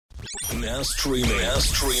Now streaming.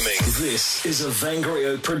 This is a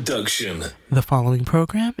Vangrio production. The following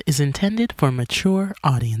program is intended for mature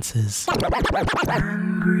audiences.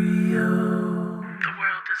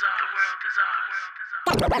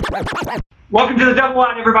 Welcome to the Double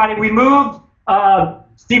Wide, everybody. We moved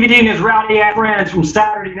Stevie D and his rowdy ass friends from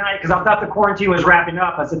Saturday night because I thought the quarantine was wrapping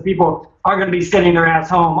up. I said people aren't going to be sitting their ass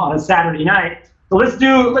home on a Saturday night. So let's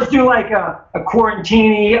do like a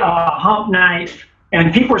quarantine hump night.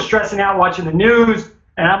 And people are stressing out watching the news,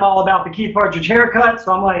 and I'm all about the Keith Partridge haircut.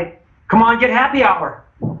 So I'm like, come on, get happy hour.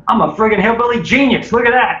 I'm a friggin' hillbilly genius. Look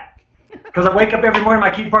at that. Because I wake up every morning, my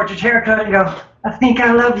Keith Partridge haircut, and go, I think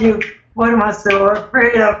I love you. What am I so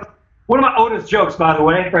afraid of? One of my Otis jokes, by the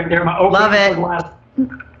way, right there. My opening for the last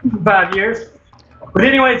 5 years. But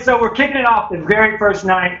anyway, so we're kicking it off the very first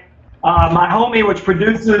night. My homie, which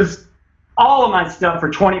produces all of my stuff for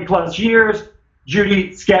 20 plus years,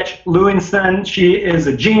 Judy Sketch Lewinson. She is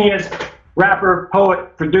a genius, rapper,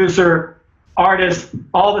 poet, producer, artist,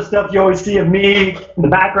 all the stuff you always see of me in the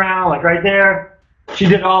background, like right there. She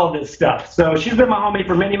did all of this stuff. So she's been my homie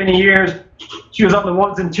for many, many years. She was on the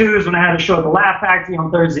ones and twos when I had a show at the Laugh Factory on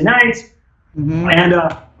Thursday nights. And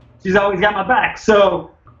she's always got my back. So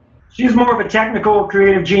she's more of a technical,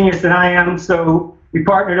 creative genius than I am. So we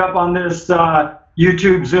partnered up on this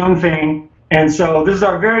YouTube Zoom thing. And so this is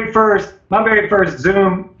my very first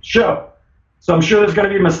Zoom show. So I'm sure there's going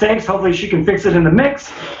to be mistakes. Hopefully she can fix it in the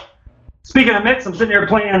mix. Speaking of mix, I'm sitting here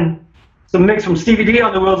playing some mix from Stevie D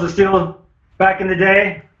on the Wheels of Steel back in the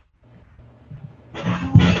day.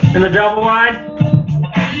 In the Double Wide.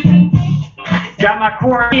 Got my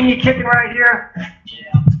quarantine kicking right here.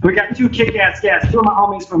 We got two kick-ass cats, two of my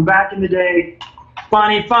homies from back in the day.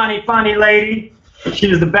 Funny lady.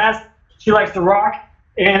 She is the best. She likes to rock.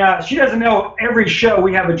 And she doesn't know every show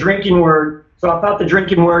we have a drinking word, so I thought the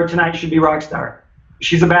drinking word tonight should be Rockstar.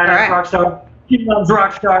 She's a badass rock star. She loves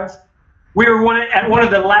rock stars. We were at one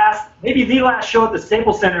of the last, maybe the last show at the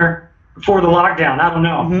Staples Center before the lockdown. I don't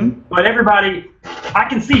know. But everybody, I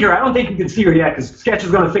can see her. I don't think you can see her yet because Sketch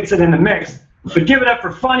is going to fix it in the mix. But give it up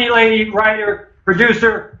for funny lady, writer,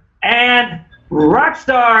 producer, and rock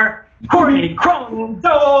star, Courtney Cronin.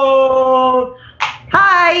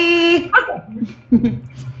 Hi!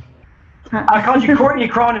 I called you Courtney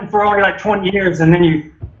Cronin for only like 20 years, and then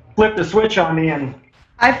you flipped the switch on me. And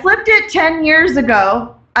I flipped it 10 years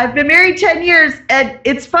ago. I've been married 10 years, and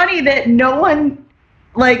it's funny that no one,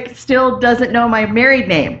 still doesn't know my married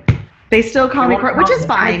name. They still call me Courtney, which is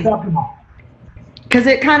fine. Because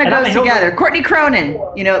it kind of goes together. Courtney Cronin,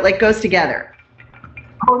 it goes together.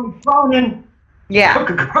 Courtney Cronin. Yeah.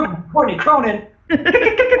 Courtney Cronin.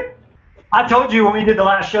 I told you when we did the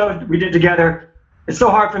last show we did together, it's so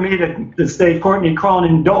hard for me to say Courtney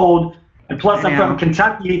Cronin Dode, and plus I'm from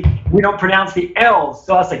Kentucky, we don't pronounce the L's,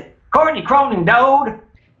 so I say Courtney Cronin Dode.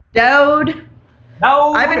 Dode.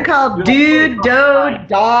 I've been called Dude, Dode,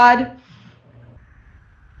 Dodd.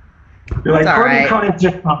 You're like, Courtney Cronin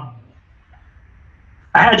just I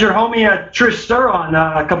had your homie Trish Stir on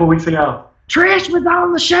a couple weeks ago. Trish was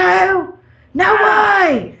on the show? No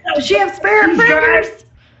way! Does she have spare fingers?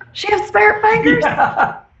 She has spare fingers?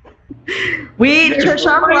 Yeah. Trish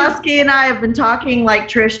Armaleski and I have been talking like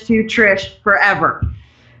Trish to Trish forever.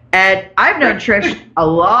 And I've known Trish a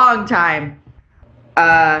long time.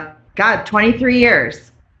 23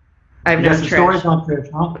 years. I've known Trish. Stories on Trish,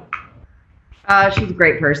 huh? She's a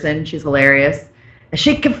great person. She's hilarious.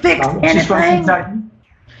 She can fix anything. She's from Kentucky?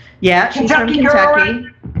 Yeah, she's from Kentucky.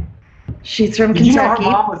 She's from Kentucky. Did you know her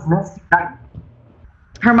mom was Miss Kentucky?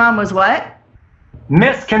 Her mom was what?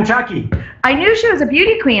 Miss Kentucky. I knew she was a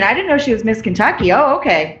beauty queen. I didn't know she was Miss Kentucky. Oh,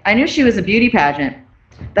 okay. I knew she was a beauty pageant.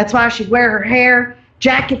 That's why she'd wear her hair,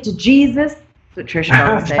 jacket to Jesus. That's what Trisha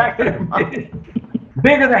always said.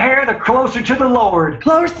 Bigger the hair, the closer to the Lord.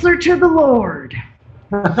 Closer to the Lord.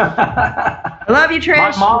 I love you,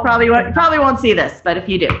 Trish. You probably won't see this, but if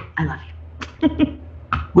you do, I love you.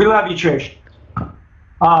 We love you, Trish.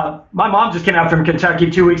 My mom just came out from Kentucky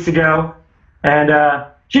 2 weeks ago, and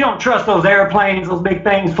she don't trust those airplanes, those big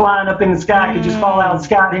things flying up in the sky. Could just fall out of the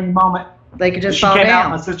sky at any moment. They could just fall down. She came out,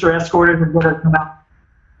 my sister escorted her to get her to come out.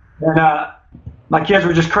 And my kids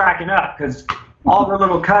were just cracking up because all of her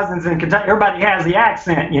little cousins in Kentucky, everybody has the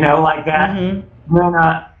accent, like that. And then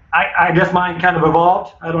I guess mine kind of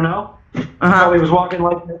evolved. I don't know. Probably was walking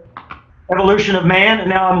like the evolution of man, and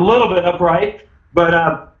now I'm a little bit upright. But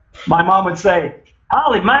my mom would say,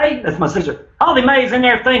 Holly Mae, that's my sister, Holly Mae's in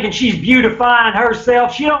there thinking she's beautifying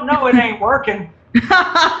herself. She don't know it ain't working.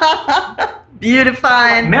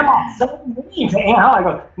 Beautifying. Memo, I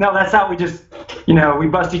go, no, that's how we just, we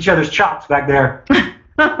bust each other's chops back there.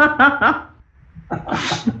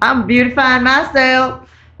 I'm beautifying myself.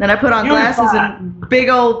 Then I put on glasses and big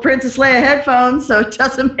old Princess Leia headphones, so it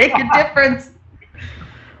doesn't make a difference.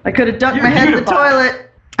 I could have dunked my head in the toilet.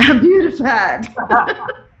 I'm beautified.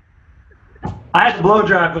 I had to blow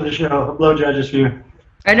dry for the show. Blow dry just for you.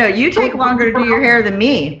 I know. You take longer to do your hair than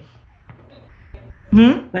me.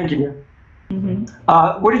 Thank you, dear.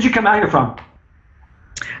 Where did you come out here from?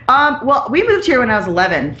 Well, we moved here when I was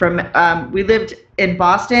 11. We lived in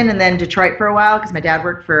Boston and then Detroit for a while because my dad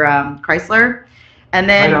worked for Chrysler. And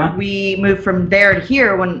then we moved from there to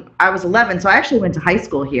here when I was 11. So I actually went to high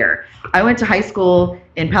school here. I went to high school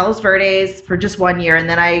in Palos Verdes for just 1 year. And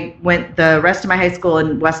then I went the rest of my high school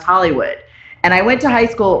in West Hollywood. And I went to high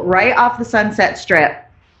school right off the Sunset Strip,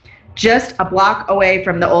 just a block away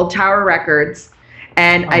from the old Tower Records.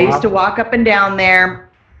 And I used to walk up and down there.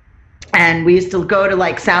 And we used to go to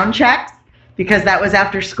like sound checks because that was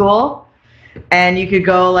after school. And you could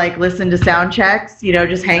go like listen to sound checks, you know,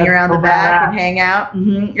 just hang around the back and hang out.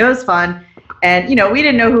 It was fun. And, you know, we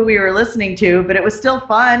didn't know who we were listening to, but it was still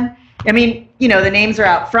fun. I mean, you know, the names are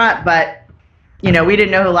out front, but, you know, we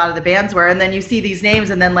didn't know who a lot of the bands were. And then you see these names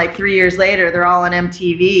and then like 3 years later, they're all on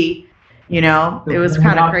MTV, you know, it was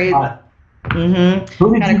kind of crazy.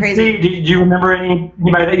 Who did you see? Did you remember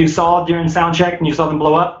anybody that you saw during sound check and you saw them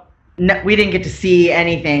blow up? No, we didn't get to see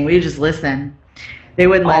anything. We would just listen. They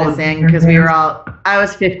wouldn't let us in because I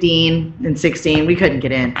was 15 and 16. We couldn't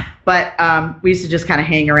get in. But we used to just kind of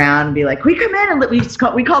hang around and be like, can we come in?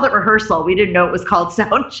 And we called it rehearsal. We didn't know it was called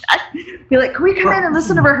sound check. Be like, can we come in and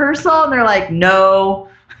listen to rehearsal? And they're like, no,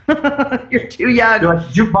 you're too young. You're like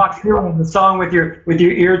jukebox hero, the song with your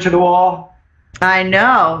ear to the wall. I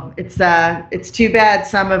know. It's too bad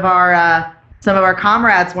some of our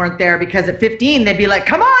comrades weren't there because at 15 they'd be like,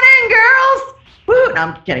 come on in, girls. Woo! No,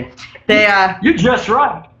 I'm kidding. You're just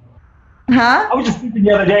right. Huh? I was just thinking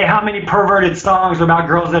the other day how many perverted songs are about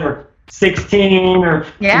girls that are 16 or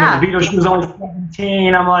you know, the Beatles, she was only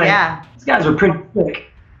 17. I'm like, these guys are pretty sick.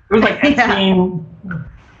 It was like Epstein.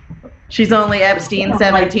 She's only Epstein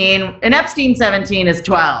 17. And Epstein 17 is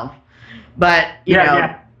 12. But, you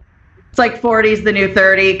know, it's like 40's the new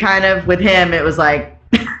 30 kind of. With him, it was like,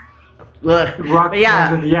 ugh. But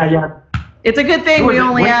yeah. It's a good thing we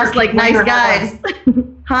only asked like nice guys.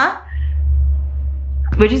 Huh?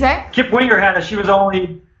 What'd you say? Kip Winger had she was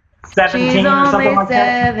only 17 or something like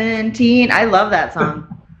that. 17. I love that song.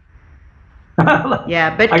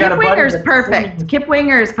 Yeah, but Kip Winger's perfect. Kip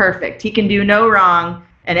Winger is perfect. He can do no wrong.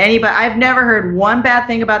 And I've never heard one bad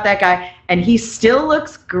thing about that guy. And he still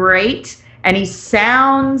looks great. And he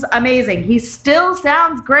sounds amazing. He still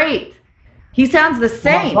sounds great. He sounds the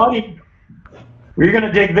same. We're going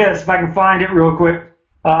to dig this if I can find it real quick.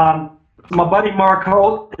 My buddy Mark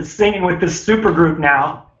Holt is singing with this super group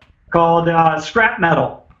now called Scrap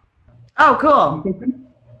Metal. Oh, cool.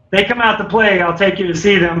 They come out to play. I'll take you to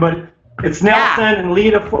see them, but it's Nelson and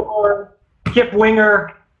Lita Ford, Kip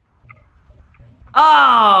Winger.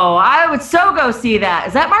 Oh, I would so go see that.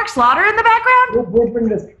 Is that Mark Slaughter in the background? We'll bring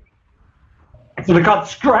this. So they're called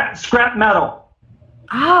Scrap Metal.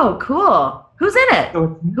 Oh, cool. Who's in it?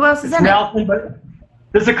 So who else is in Nelson, but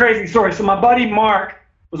this is a crazy story. So my buddy Mark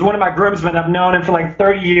was one of my groomsmen. I've known him for like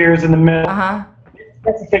 30 years in the middle.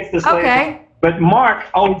 Let's fix this later. But Mark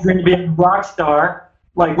always dreamed of being a rock star,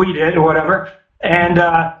 like we did or whatever. And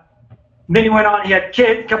then he went on. He had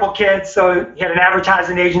a couple kids, so he had an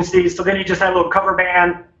advertising agency. So then he just had a little cover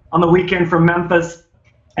band on the weekend from Memphis.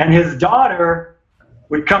 And his daughter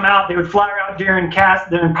would come out. They would fly her out during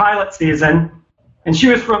pilot season. And she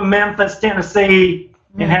was from Memphis, Tennessee,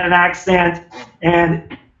 and had an accent.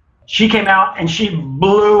 And she came out and she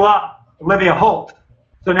blew up, Olivia Holt.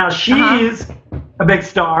 So now she's a big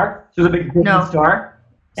star. She's a big star.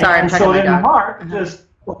 Sorry, and so then Mark just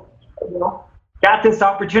got this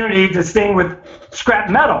opportunity to sing with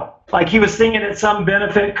Scrap Metal. Like he was singing at some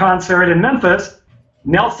benefit concert in Memphis.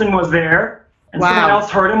 Nelson was there, and someone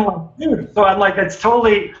else heard him. Like, dude. So I'm like, that's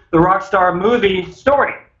totally the Rockstar movie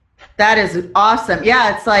story. That is awesome.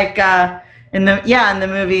 Yeah, it's like in the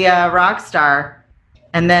movie Rockstar.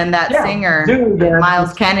 And then that singer,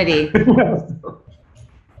 Miles Kennedy.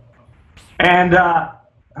 And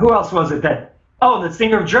who else was it that? Oh, the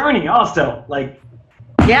singer of Journey also. Like,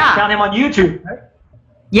 found him on YouTube, right?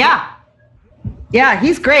 Yeah. Yeah,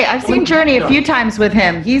 he's great. I've seen Journey a few times with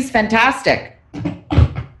him. He's fantastic. He's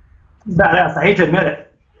badass. I hate to admit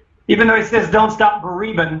it. Even though he says don't stop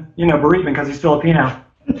bereaving because he's Filipino.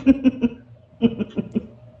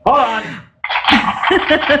 Hold on.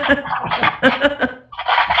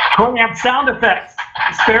 Cognac sound effects.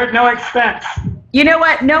 Spared no expense. You know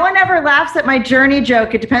what? No one ever laughs at my Journey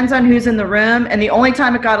joke. It depends on who's in the room. And the only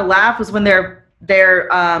time it got a laugh was when they're their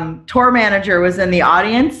tour manager was in the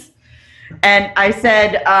audience. And I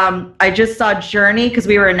said, I just saw Journey, because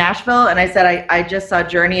we were in Nashville, and I said, I just saw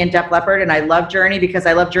Journey and Def Leppard, and I love Journey because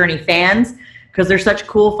I love Journey fans, because they're such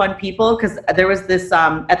cool, fun people. Because there was this,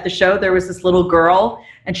 at the show, there was this little girl,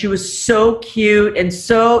 and she was so cute, and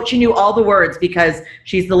she knew all the words because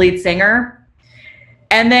she's the lead singer.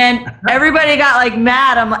 And then everybody got like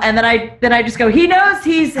mad, and then I just go, he knows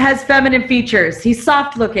has feminine features. He's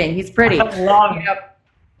soft looking. He's pretty. I love it.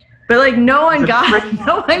 But like no one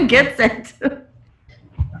gets it.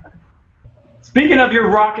 Speaking of your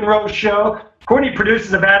rock and roll show, Courtney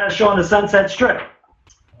produces a badass show on the Sunset Strip.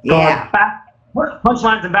 Yeah.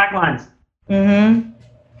 Punchlines and Backlines. Mm-hmm.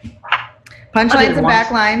 Punchlines and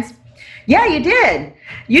Backlines. Yeah, you did.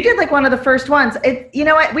 You did like one of the first ones. You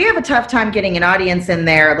know what? We have a tough time getting an audience in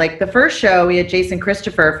there. Like the first show, we had Jason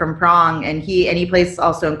Christopher from Prong, and he plays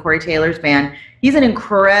also in Corey Taylor's band. He's an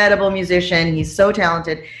incredible musician. He's so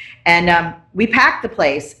talented. And we packed the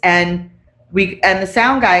place, and the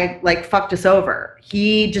sound guy like fucked us over.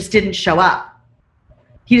 He just didn't show up.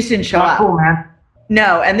 Not cool, man.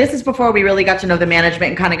 No, and this is before we really got to know the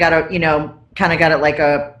management and kind of got it like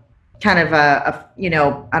a kind of a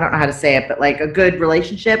I don't know how to say it, but like a good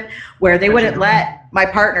relationship where they wouldn't let my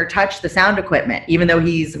partner touch the sound equipment, even though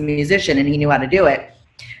he's a musician and he knew how to do it.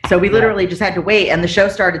 So we literally just had to wait, and the show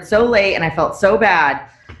started so late, and I felt so bad.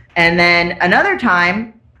 And then another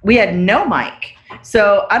time, we had no mic.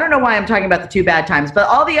 So I don't know why I'm talking about the two bad times, but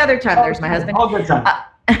all the other times, there's my husband. All good times.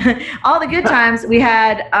 All the good times, we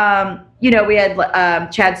had,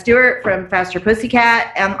 Chad Stewart from Faster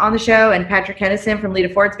Pussycat on the show, and Patrick Hennison from Lita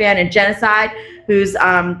Ford's band, and Genocide, who's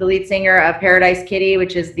the lead singer of Paradise Kitty,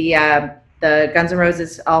 which is the Guns N'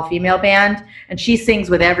 Roses all-female band. And she sings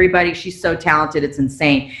with everybody. She's so talented. It's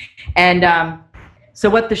insane. And so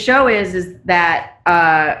what the show is that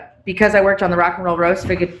because I worked on the Rock and Roll Roast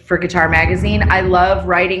for Guitar Magazine, I love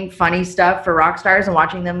writing funny stuff for rock stars and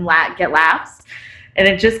watching them get laughs. And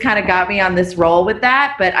it just kind of got me on this roll with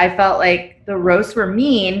that. But I felt like the roasts were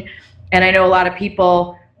mean, and I know a lot of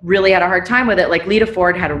people really had a hard time with it. Like Lita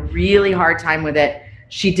Ford had a really hard time with it.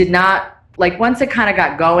 She did not, like once it kind of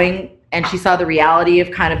got going and she saw the reality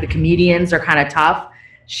of kind of the comedians are kind of tough,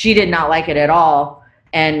 she did not like it at all.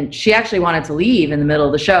 And she actually wanted to leave in the middle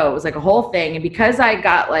of the show. It was like a whole thing. And because I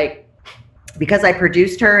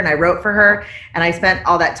produced her and I wrote for her and I spent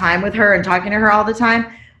all that time with her and talking to her all the time,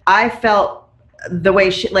 I felt the way I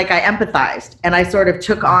empathized, and I sort of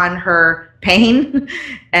took on her pain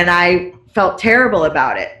and I felt terrible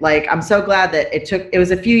about it. Like, I'm so glad that it was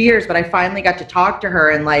a few years, but I finally got to talk to her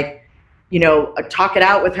and talk it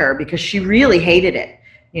out with her, because she really hated it,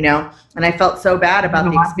 and I felt so bad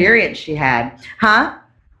about the experience she had. Huh?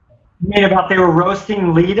 You mean about they were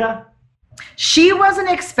roasting Lita? She wasn't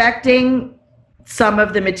expecting some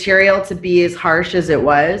of the material to be as harsh as it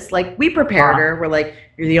was. Like, we prepared her. We're like,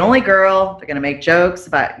 you're the only girl. They're going to make jokes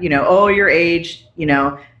about, your age,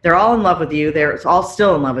 they're all in love with you. They're all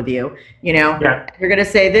still in love with you, Yeah. You're going to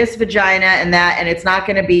say this vagina and that, and it's not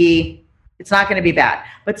going to be bad.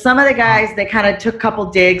 But some of the guys, they kind of took a couple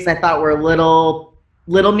digs I thought were a little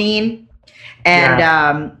mean.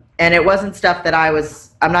 And, and it wasn't stuff that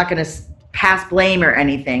I'm not going to pass blame or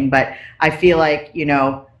anything, but I feel like,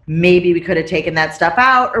 maybe we could have taken that stuff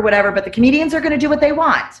out or whatever, but the comedians are going to do what they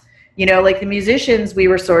want. Like the musicians, we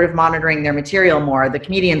were sort of monitoring their material more. The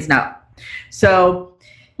comedians, no. So,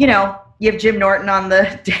 you have Jim Norton on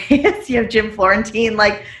the dais, you have Jim Florentine,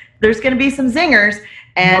 like there's going to be some zingers.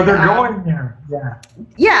 And they're going there. Yeah.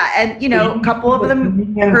 Yeah. And, a couple of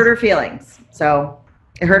them hurt her feelings. So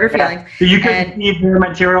it hurt her feelings. So you couldn't see their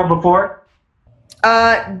material before?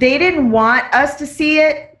 They didn't want us to see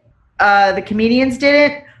it. The comedians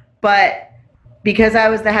didn't, but because I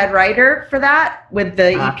was the head writer for that with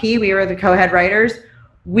the EP, we were the co-head writers.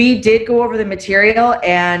 We did go over the material,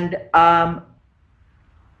 and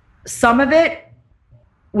some of it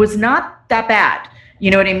was not that bad. You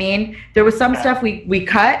know what I mean? There was some stuff we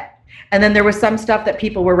cut, and then there was some stuff that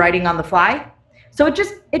people were writing on the fly. So it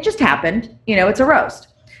just happened. It's a roast,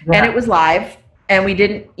 and it was live, and we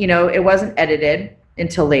didn't. It wasn't edited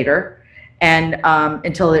until later, and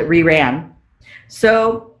until it reran.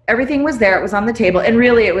 So everything was there. It was on the table. And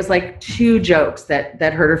really, it was like two jokes that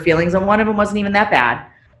hurt her feelings. And one of them wasn't even that bad.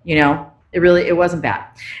 It wasn't bad.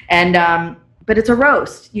 And, but it's a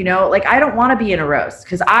roast, like I don't want to be in a roast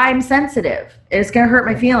because I'm sensitive. It's going to hurt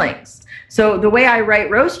my feelings. So the way I write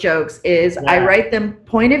roast jokes is I write them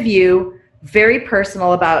point of view, very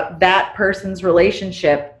personal about that person's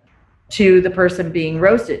relationship to the person being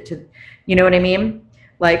roasted. You know what I mean?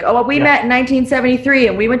 Like, oh, well, we met in 1973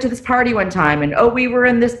 and we went to this party one time, and oh, we were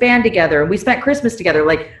in this band together and we spent Christmas together.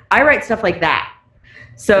 Like, I write stuff like that.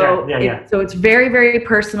 So, so it's very, very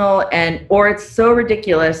personal, or it's so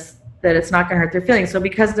ridiculous that it's not going to hurt their feelings. So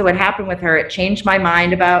because of what happened with her, it changed my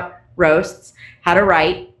mind about roasts, how to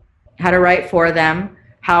write for them,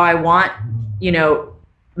 how I want,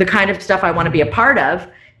 the kind of stuff I want to be a part of,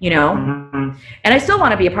 and I still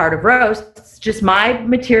want to be a part of roasts. Just my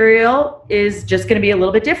material is just going to be a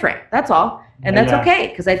little bit different. That's all. And that's okay,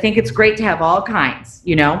 because I think it's great to have all kinds,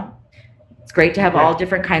 It's great to have all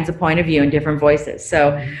different kinds of point of view and different voices.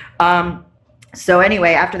 So, so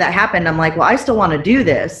anyway, after that happened, I'm like, well, I still want to do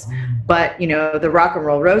this, but the Rock and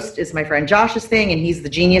Roll Roast is my friend Josh's thing, and he's the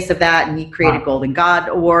genius of that, and he created Golden God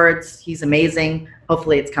Awards. He's amazing.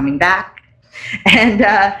 Hopefully, it's coming back, and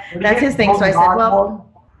that's his thing. So I said, well,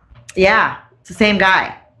 yeah, it's the same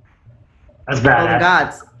guy. That's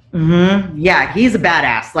badass. Golden Gods. Yeah, he's a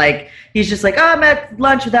badass. Like, he's just like, oh, I'm at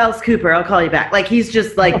lunch with Alice Cooper. I'll call you back. Like, he's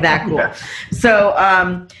just like that cool.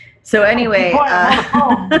 So anyway,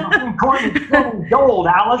 gold,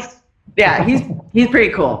 Alice. Yeah, he's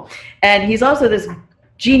pretty cool, and he's also this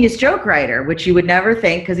genius joke writer, which you would never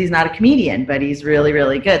think because he's not a comedian, but he's really,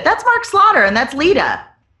 really good. That's Mark Slaughter, and that's Lita.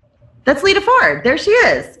 That's Lita Ford. There she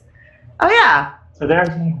is. Oh yeah. So there's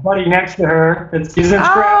my buddy next to her. She's in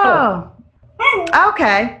Oh.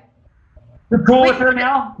 Okay. You're cool with her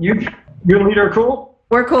now? You and Lita are cool?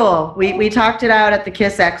 We're cool. We talked it out at the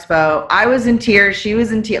Kiss Expo. I was in tears. She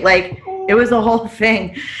was in tears. Like, it was a whole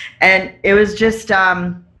thing. And it was just,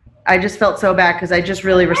 I just felt so bad because I just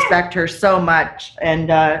really respect her so much.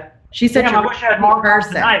 And she's such a I wish I had more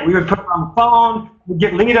person. Tonight. We would put her on the phone. We'd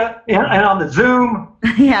get Lita and on the Zoom.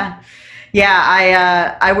 Yeah.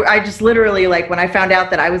 Yeah, I just literally, like, when I found out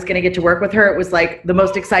that I was going to get to work with her, it was like the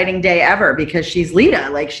most exciting day ever because she's Lita.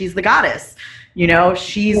 Like, she's the goddess.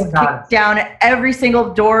 She's kicked down every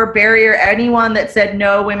single door barrier. Anyone that said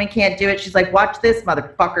no, women can't do it. She's like, watch this,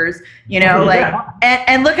 motherfuckers.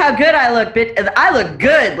 And look how good I look, bitch. I look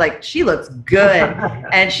good. Like, she looks good,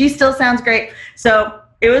 and she still sounds great. So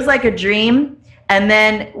it was like a dream. And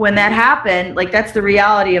then when that happened, like, that's the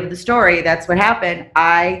reality of the story. That's what happened.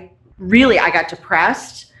 I got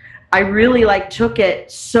depressed. I really took it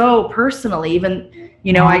so personally. Even,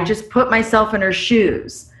 I just put myself in her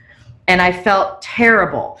shoes. And I felt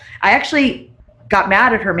terrible. I actually got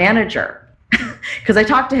mad at her manager because I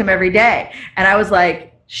talked to him every day. And I was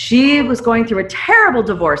like, she was going through a terrible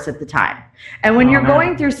divorce at the time. And when you're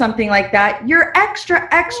going through something like that, you're extra,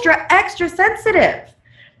 extra, extra sensitive.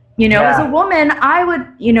 As a woman, I would,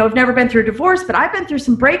 have never been through a divorce, but I've been through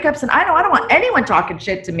some breakups, and I don't want anyone talking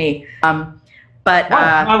shit to me. But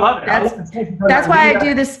I love it. That's why I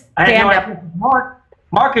do this stand-up.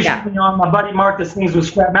 Mark is shooting on my buddy Mark that sings with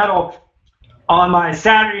Scrap Metal on my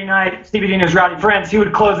Saturday night, Stevie D and his Rowdy Friends. He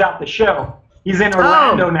would close out the show. He's in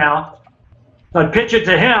Orlando now. So I'd pitch it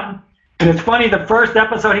to him. And it's funny, the first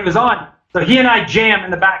episode he was on, so he and I jam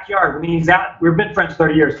in the backyard when he's out. We've been friends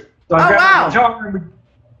 30 years. So I grabbed my guitar and we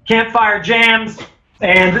campfire jams.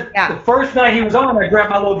 And the first night he was on, I grabbed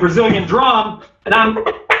my little Brazilian drum and I was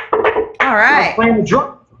playing the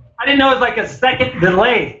drum. I didn't know it was like a second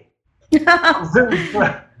delay. So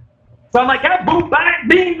I'm like, boom, bang,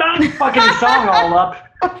 bing, bang, fucking the song all up.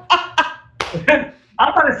 I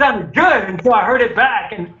thought it sounded good until I heard it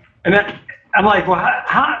back, and then I'm like, well,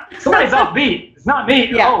 somebody's off beat. It's not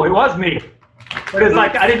me. Yeah. Oh, it was me. But it's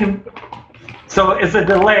like I didn't. So it's a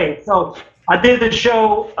delay. So I did the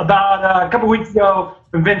show about a couple weeks ago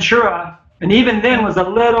in Ventura, and even then was a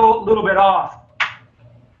little bit off.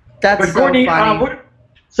 That's so Courtney, funny.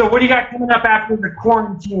 So what do you got coming up after the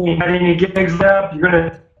quarantine? Got any gigs up? You're going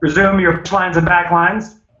to resume your lines and back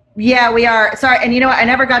lines? Yeah, we are. Sorry, and you know what? I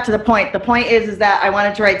never got to the point. The point is that I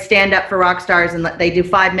wanted to write stand-up for rock stars, and they do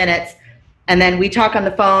 5 minutes, and then we talk on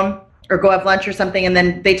the phone or go have lunch or something, and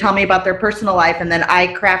then they tell me about their personal life, and then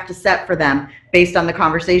I craft a set for them based on the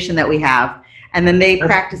conversation that we have. And then they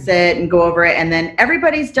practice it and go over it, and then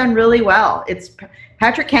everybody's done really well. It's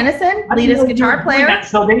Patrick Kennison, Lita's guitar player.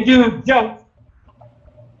 So they do jokes.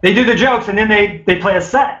 They do the jokes, and then they play a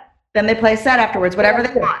set. Then they play a set afterwards, whatever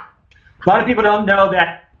they want. A lot of people don't know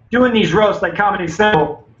that doing these roasts like Comedy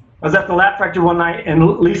Central, I was at the Laugh Factory one night,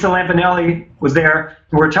 and Lisa Lampanelli was there,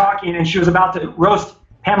 and we're talking, and she was about to roast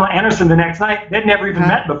Pamela Anderson the next night. They'd never even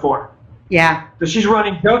met before. Yeah. So she's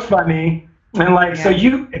running jokes by me, and so if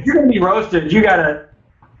you're going to be roasted, you gotta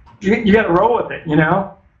roll with it,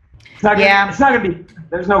 It's not gonna be.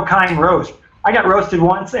 There's no kind roast. I got roasted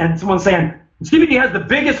once, and someone's saying, Stevie D has the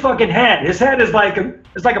biggest fucking head. His head is like a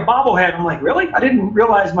bobblehead. I'm like, really? I didn't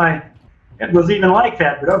realize my head was even like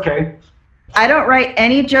that, but okay. I don't write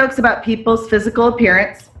any jokes about people's physical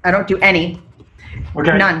appearance. I don't do any.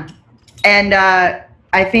 Okay. None. And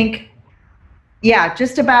I think, yeah,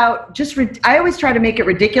 I always try to make it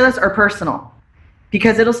ridiculous or personal,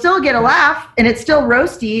 because it'll still get a laugh and it's still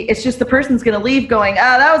roasty. It's just the person's going to leave going,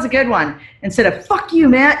 oh, that was a good one, instead of fuck you,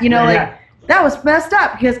 Matt. That was messed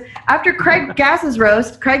up. Because after Craig Gass's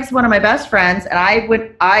roast, Craig's one of my best friends, and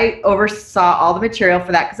I oversaw all the material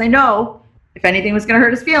for that, because I know if anything was going to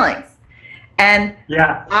hurt his feelings. And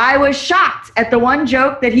I was shocked at the one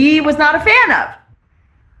joke that he was not a fan of.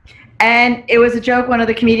 And it was a joke one of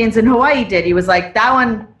the comedians in Hawaii did. He was like, that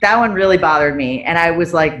one really bothered me. And I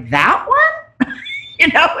was like, that one?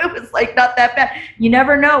 It was like not that bad. You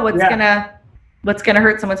never know what's gonna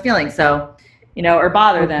hurt someone's feelings. So, or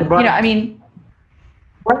bother them.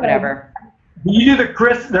 Whatever. Do you do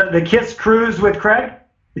the Kiss cruise with Craig?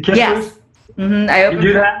 The Kiss cruise? Mm-hmm. I opened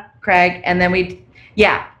do that? Craig, and then we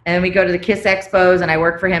go to the Kiss Expos, and I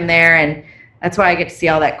work for him there, and that's why I get to see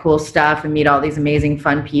all that cool stuff and meet all these amazing,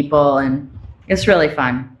 fun people, and it's really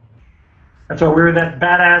fun. That's why we were at that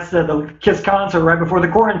badass the Kiss concert right before the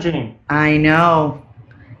quarantine. I know.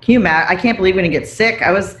 Can you imagine? I can't believe we didn't get sick.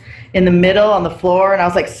 I was in the middle on the floor, and I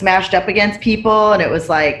was like smashed up against people, and it was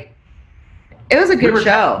a good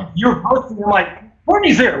show. You were posting, I'm like,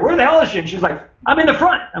 Courtney's here. Where the hell is she? And she's like, I'm in the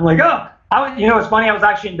front. I'm like, oh. It's funny. I was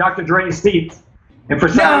actually in Dr. Dre's seats, and for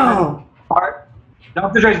some reason,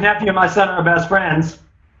 Dr. Dre's nephew and my son are best friends.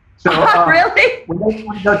 So really? When they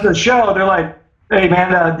went to the show, they're like, hey,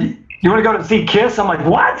 man, you want to go to see Kiss? I'm like,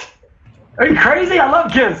 what? Are you crazy? I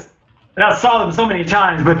love Kiss. And I saw them so many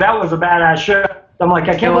times, but that was a badass show. I'm like,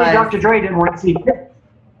 I can't believe Dr. Dre didn't want to see Kiss.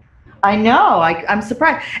 I know. I'm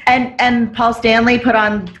surprised. And Paul Stanley put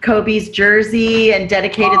on Kobe's jersey and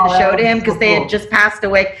dedicated the show to him, because they had just passed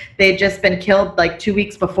away. They had just been killed like 2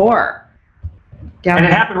 weeks before. And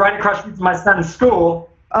it happened right across from my son's school.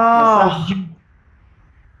 Oh.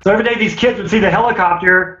 So every day these kids would see the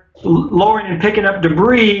helicopter lowering and picking up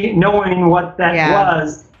debris, knowing what that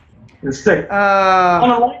was. It was sick. On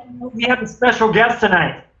a light note, we have a special guest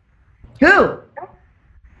tonight. Who?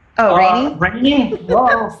 Oh, Rainey? Rainey?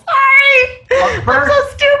 Whoa. Sorry. I'm so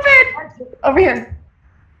stupid. Over here.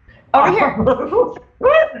 Who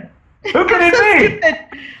could it be?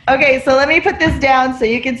 Okay, so let me put this down so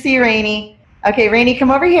you can see Rainey. Okay, Rainey,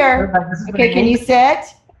 come over here. Okay, can you sit?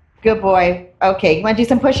 Good boy. Okay, you want to do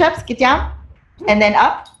some push-ups? Get down. And then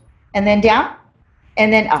up. And then down.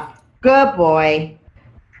 And then up. Good boy.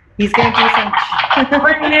 He's going to do some...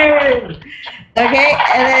 Okay,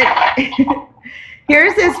 and then...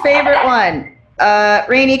 Here's his favorite one.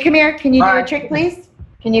 Rainey, come here. Can you do a trick, please?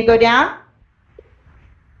 Can you go down?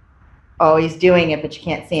 Oh, he's doing it, but you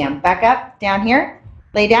can't see him. Back up. Down here.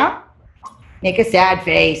 Lay down. Make a sad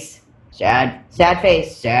face. Sad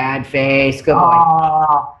face. Sad face. Good boy.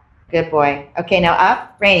 Aww. Good boy. Okay, now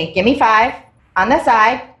up. Rainey, give me 5. On the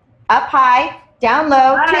side. Up high. Down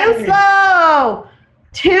low. Nice. Too slow.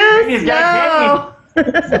 Too slow.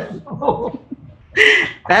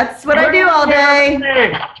 That's what I do all day.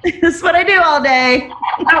 That's what I do all day.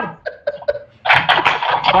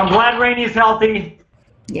 I'm glad Rainey's healthy.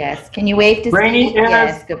 Yes. Can you wave to Rainey Steve? is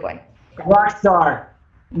Yes. Good boy. Rock star.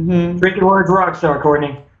 Mm-hmm. Drinking words, rock star,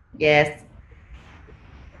 Courtney. Yes.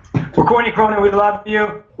 Well, Courtney Cronin, we love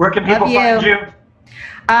you. Where can people find you?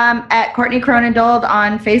 At Courtney Cronin Dold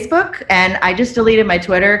on Facebook, and I just deleted my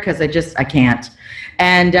Twitter because I can't.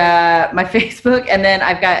 And my Facebook, and then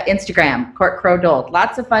I've got Instagram, Court Crow Dold.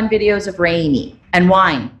 Lots of fun videos of Rainey and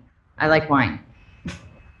wine. I like wine.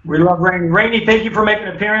 We love Rainey. Rainey, thank you for making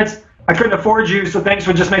an appearance. I couldn't afford you, so thanks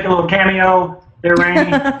for just making a little cameo there,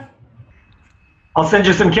 Rainey. I'll send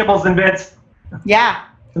you some kibbles and bits. Yeah.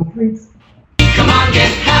 Some treats. Come on,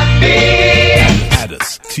 get happy. Add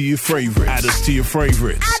us to your favorites. Add us to your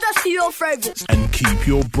favorites. Add us to your favorites. And keep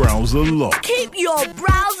your browser locked. Keep your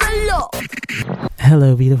browser locked.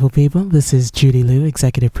 Hello, beautiful people. This is Judy Liu,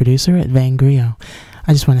 executive producer at Vangrio.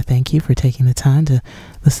 I just want to thank you for taking the time to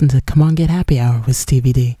listen to Come On Get Happy Hour with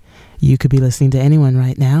Stevie D. You could be listening to anyone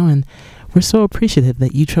right now, and we're so appreciative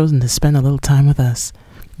that you've chosen to spend a little time with us.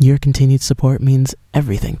 Your continued support means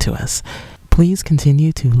everything to us. Please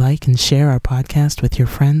continue to like and share our podcast with your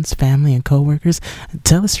friends, family, and coworkers.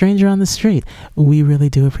 Tell a stranger on the street. We really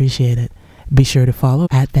do appreciate it. Be sure to follow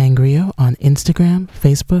at Vangrio on Instagram,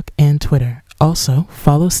 Facebook, and Twitter. Also,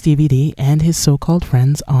 follow Stevie D and his so-called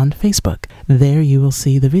friends on Facebook. There you will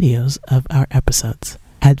see the videos of our episodes.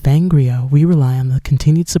 At Vangrio, we rely on the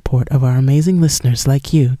continued support of our amazing listeners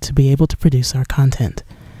like you to be able to produce our content.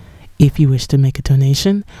 If you wish to make a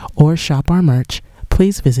donation or shop our merch,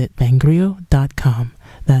 please visit vangrio.com.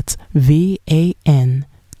 That's VANGRIO.com.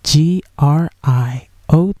 GRIOT.com.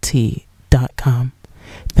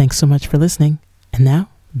 Thanks so much for listening. And now,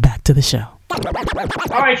 back to the show.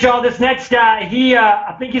 All right, y'all. This next guy,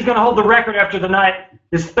 I think he's going to hold the record after the night.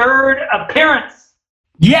 His third appearance.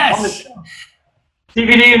 Yes. On the show.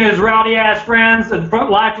 CVD and his rowdy ass friends,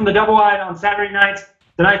 live from the Double Wide on Saturday nights.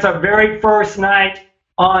 Tonight's our very first night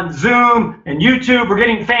on Zoom and YouTube. We're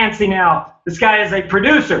getting fancy now. This guy is a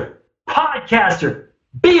producer, podcaster,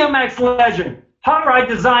 BMX legend, hot ride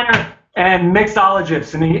designer, and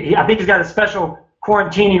mixologist. And I think he's got a special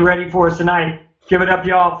quarantini ready for us tonight. Give it up,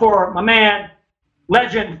 y'all, for my man,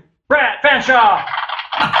 legend, Brad Fanshaw.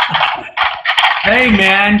 Hey,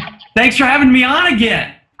 man. Thanks for having me on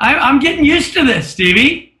again. I'm getting used to this,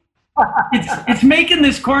 Stevie. It's making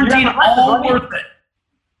this quarantine all worth it.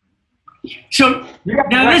 So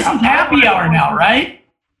now this is happy hour now, right?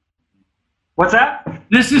 What's that?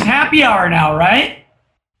 This is happy hour now, right?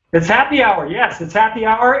 It's happy hour, yes. It's happy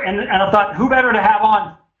hour, and I thought, who better to have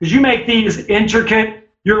on? Because you make these intricate.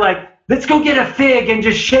 You're like, let's go get a fig and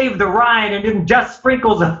just shave the rind and then dust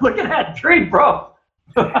sprinkles. Look at that drink, bro.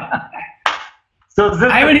 So is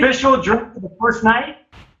this an official drink for the first night?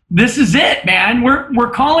 This is it, man.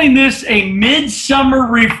 We're calling this a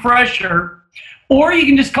midsummer refresher, or you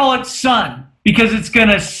can just call it sun, because it's going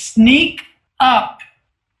to sneak up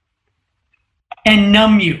and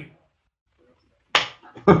numb you.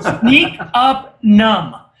 Sneak up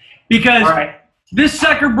numb. Because this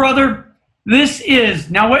sucker, brother, this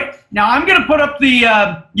is, now I'm going to put up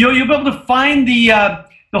the, you'll be able to find the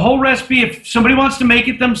whole recipe if somebody wants to make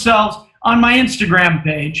it themselves on my Instagram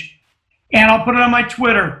page, and I'll put it on my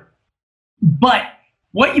Twitter. But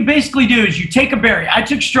what you basically do is you take a berry. I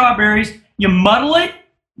took strawberries, you muddle it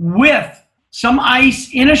with some ice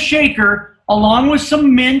in a shaker along with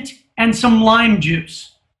some mint and some lime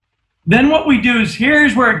juice. Then what we do is,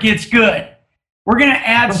 here's where it gets good. We're going to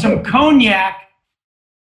add some cognac.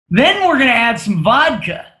 Then we're going to add some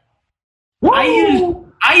vodka.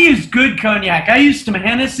 I use good cognac. I use some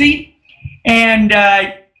Hennessy. And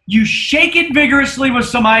you shake it vigorously with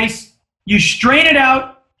some ice. You strain it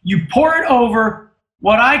out. You pour it over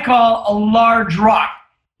what I call a large rock.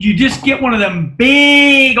 You just get one of them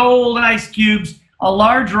big old ice cubes, a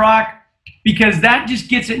large rock, because that just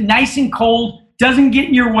gets it nice and cold, doesn't get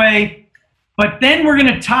in your way. But then we're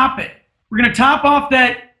going to top it. We're going to top off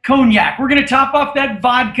that cognac. We're going to top off that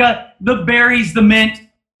vodka, the berries, the mint,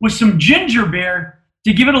 with some ginger beer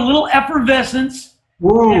to give it a little effervescence.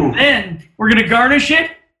 Ooh. And then we're going to garnish it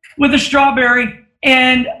with a strawberry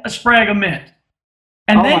and a sprig of mint.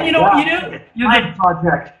 And then you know what you do?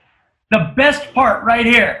 The best part right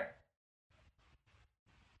here.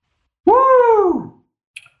 Woo!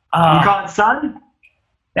 You call it sun?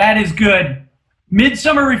 That is good.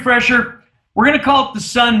 Midsummer refresher. We're going to call it the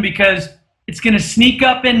sun because it's going to sneak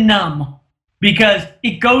up and numb, because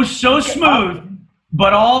it goes so smooth,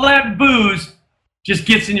 but all that booze just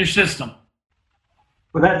gets in your system.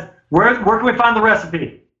 Well, where can we find the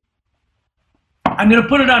recipe? I'm going to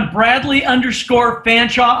put it on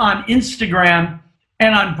Bradley_Fanshaw on Instagram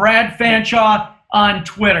and on Brad Fanshaw on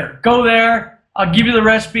Twitter. Go there. I'll give you the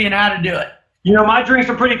recipe and how to do it. You know, my drinks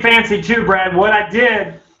are pretty fancy too, Brad. What I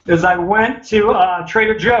did is I went to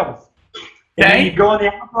Trader Joe's. And then you go in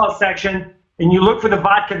the alcohol section and you look for the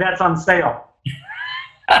vodka that's on sale.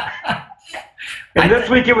 And this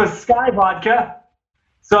week it was Sky Vodka.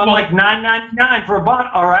 So I'm like $9.99 for a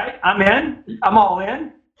bottle. All right, I'm in. I'm all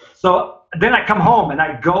in. So then I come home and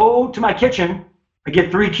I go to my kitchen. I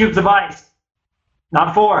get 3 cubes of ice,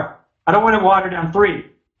 not 4. I don't want to water down 3.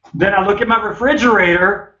 Then I look at my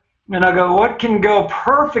refrigerator and I go, what can go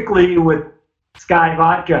perfectly with Sky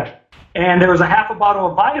Vodka? And there was a half a bottle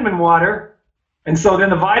of vitamin water. And so then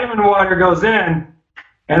the vitamin water goes in,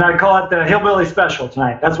 and I call it the Hillbilly Special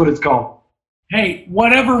tonight. That's what it's called. Hey,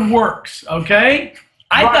 whatever works, okay?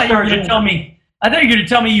 I thought you were going to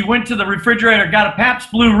tell me you went to the refrigerator, got a Pabst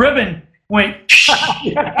Blue Ribbon, went,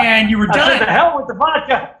 and you were done. I said, the hell with the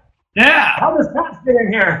vodka. Yeah. How does Pabst get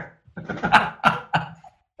in here?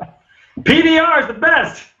 PBR is the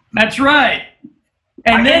best. That's right.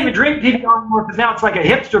 And I can't even drink PBR anymore because now it's like a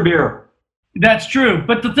hipster beer. That's true.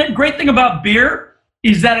 But the great thing about beer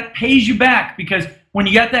is that it pays you back, because when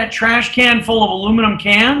you got that trash can full of aluminum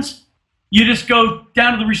cans, you just go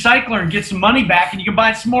down to the recycler and get some money back, and you can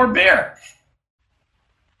buy some more beer.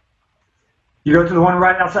 You go to the one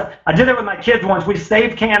right outside. I did that with my kids once. We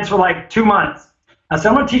saved cans for like 2 months. I said,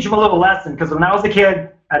 I'm going to teach them a little lesson, because when I was a kid,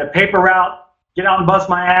 I had a paper route, get out and bust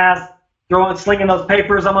my ass, slinging those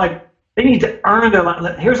papers. I'm like, they need to earn their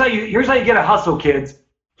life. Here's how you get a hustle, kids.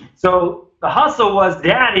 So the hustle was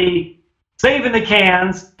Daddy saving the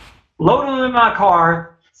cans, loading them in my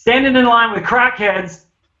car, standing in line with crackheads,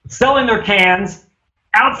 selling their cans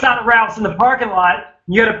outside of Ralph's in the parking lot.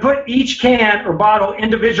 You got to put each can or bottle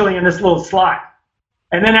individually in this little slot.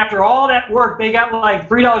 And then after all that work, they got like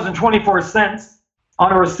 $3.24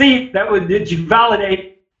 on a receipt that you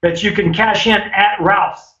validate that you can cash in at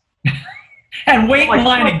Ralph's. And wait in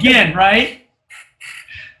line again, right?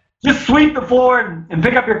 Just sweep the floor and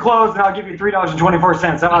pick up your clothes, and I'll give you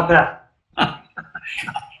 $3.24. How about that?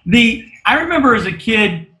 I remember as a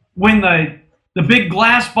kid when the big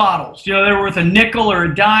glass bottles, they were worth a nickel or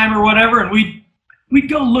a dime or whatever, and we'd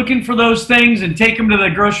go looking for those things and take them to the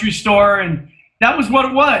grocery store, and that was what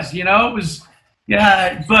it was, It was,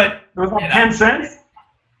 but it was like 10 cents.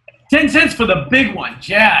 10 cents for the big ones,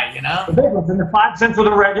 yeah, The big ones, and the 5 cents for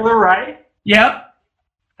the regular, right? Yep.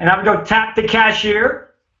 And I would go tap the cashier.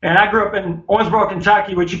 And I grew up in Owensboro,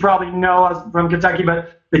 Kentucky, which you probably know. I was from Kentucky,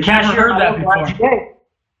 but the cashier. Never heard that before.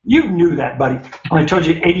 You knew that, buddy. I only told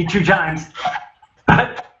you 82 times.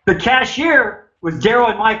 The cashier was Daryl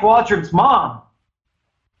and Mike Waltrip's mom.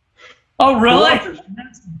 Oh, really?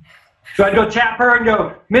 So I'd go tap her and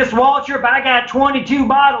go, Miss Waltrip, I got 22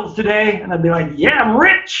 bottles today. And I'd be like, yeah, I'm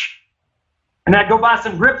rich. And I'd go buy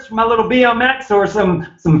some grips for my little BMX or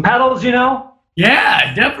some pedals,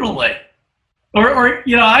 Yeah, definitely. Or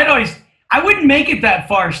I wouldn't make it that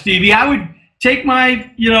far, Stevie. I would take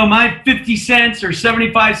my 50 cents or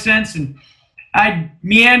 75 cents and I'd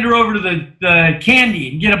meander over to the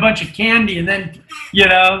candy and get a bunch of candy and then,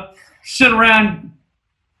 sit around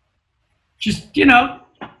just, jonesing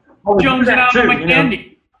out on my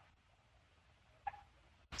candy.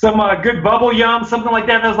 Some good bubble yum, something like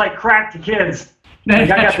that. That was like crack to kids. I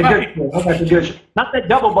got the good shit. Not that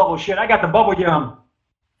double bubble shit. I got the bubble yum.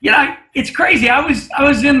 It's crazy. I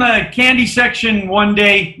was in the candy section one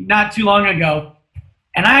day not too long ago,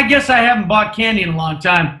 and I guess I haven't bought candy in a long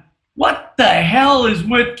time. What the hell is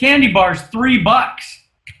with candy bars $3?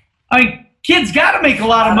 I mean, kids got to make a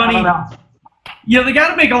lot of money. They got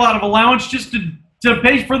to make a lot of allowance just to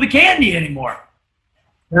pay for the candy anymore.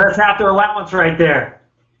 That's half their allowance right there.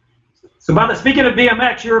 So, speaking of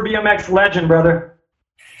BMX, you're a BMX legend, brother.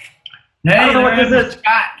 Hey, I don't know what this is.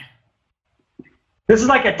 Scott. This is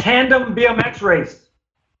like a tandem BMX race.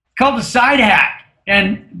 Called the side hack.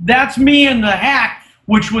 And that's me in the hack,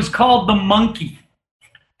 which was called the monkey.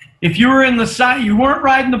 If you were in the side, you weren't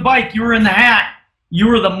riding the bike, you were in the hack, you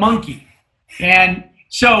were the monkey. And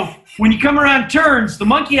so when you come around turns, the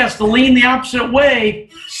monkey has to lean the opposite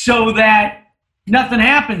way so that nothing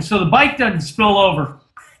happens, so the bike doesn't spill over.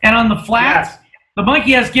 And on the flats, the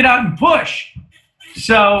monkey has to get out and push.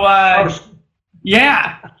 So,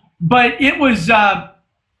 yeah. But it was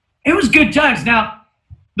good times. Now,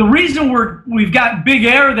 the reason we've got big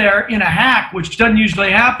air there in a hack, which doesn't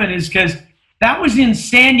usually happen, is because that was in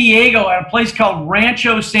San Diego at a place called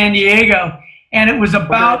Rancho San Diego, and it was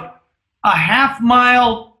about a half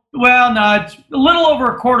mile. Well, no, it's a little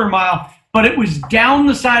over a quarter mile, but it was down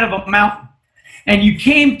the side of a mountain, and you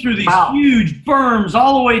came through these huge berms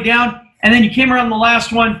all the way down, and then you came around the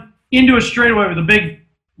last one into a straightaway with a big,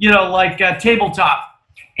 tabletop.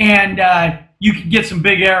 And you could get some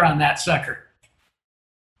big air on that sucker.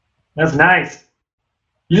 That's nice.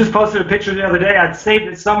 You just posted a picture the other day. I'd saved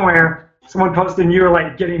it somewhere. Someone posted and you were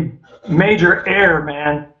like getting major air,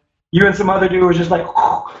 man. You and some other dude was just like,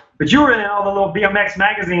 but you were in all the little BMX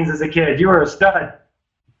magazines as a kid. You were a stud.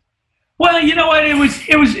 Well, you know what? It was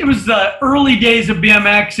the early days of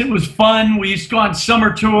BMX. It was fun. We used to go on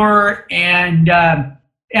summer tour, and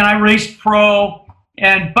I raced pro.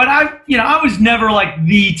 But I was never like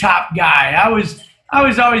the top guy. I was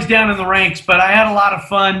always down in the ranks, but I had a lot of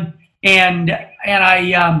fun, and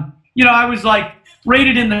I was like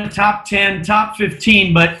rated in the top 10, top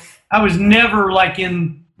 15, but I was never like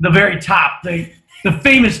in the very top, the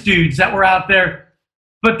famous dudes that were out there.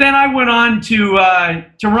 But then I went on to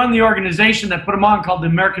run the organization that put them on, called the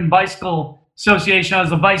American Bicycle Association. I was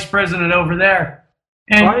the vice president over there.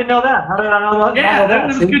 And I didn't know that. How did I know that? Yeah, that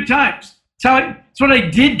was good times. It's what I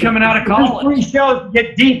did coming out of college. 3 shows to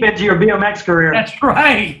get deep into your BMX career. That's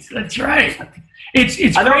right. It's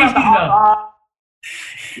crazy though.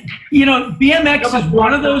 BMX is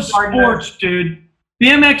one of those sports, dude.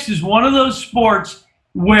 BMX is one of those sports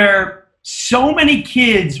where so many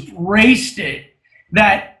kids raced it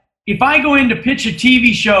that if I go in to pitch a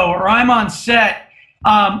TV show or I'm on set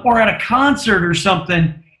or at a concert or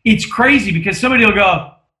something, it's crazy because somebody will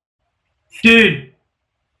go, dude,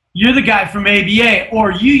 you're the guy from ABA,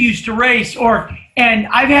 or you used to race, and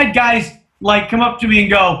I've had guys like come up to me and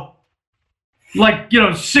go,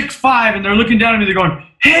 6'5", and they're looking down at me, they're going,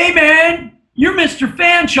 hey man, you're Mr.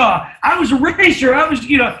 Fanshawe. I was a racer. I was,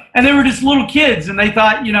 and they were just little kids, and they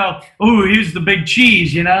thought, ooh, he was the big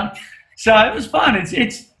cheese, So it was fun.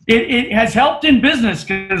 It has helped in business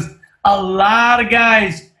because a lot of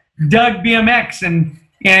guys dug BMX and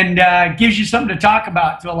gives you something to talk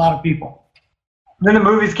about to a lot of people. Then the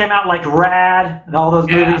movies came out like Rad and all those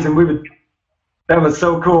movies, and that was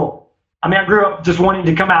so cool. I mean, I grew up just wanting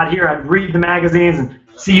to come out here. I'd read the magazines and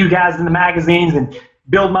see you guys in the magazines and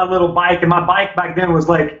build my little bike. And my bike back then was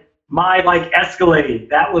like my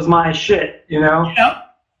Escalade. That was my shit, Yep.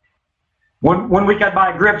 One week I'd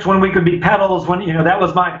buy grips, one week would be pedals. That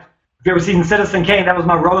was my. If you ever seen Citizen Kane, that was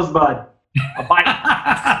my Rosebud, a bike.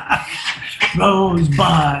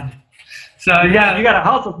 Rosebud. So yeah, you got to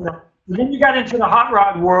hustle for that. Then you got into the hot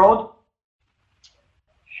rod world.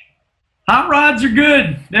 Hot rods are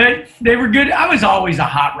good. They were good. I was always a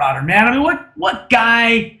hot rodder, man. I mean,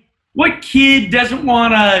 what kid doesn't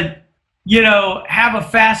want to, have a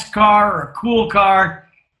fast car or a cool car?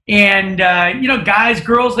 And, guys,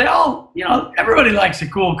 girls, they all, everybody likes a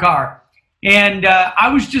cool car. And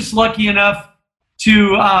I was just lucky enough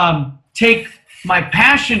to take my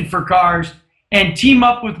passion for cars and team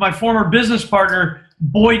up with my former business partner,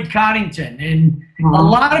 Boyd Coddington. And a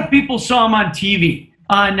lot of people saw him on TV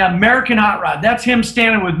on American Hot Rod. That's him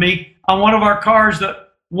standing with me on one of our cars that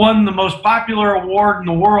won the most popular award in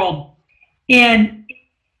the world. And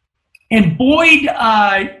Boyd,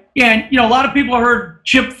 and a lot of people have heard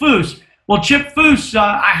Chip Foose. Well, Chip Foose,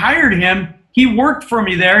 I hired him. He worked for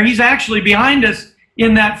me there. He's actually behind us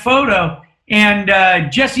in that photo.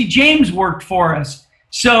 And Jesse James worked for us.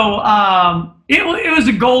 So it was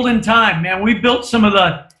a golden time, man. We built some of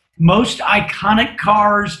the most iconic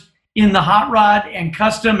cars in the hot rod and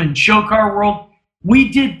custom and show car world. We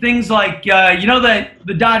did things like,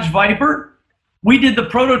 the Dodge Viper? We did the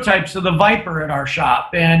prototypes of the Viper at our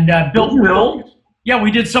shop and built wheels. Yeah, we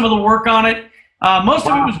did some of the work on it. Most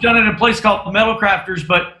of it was done at a place called the Metal Crafters,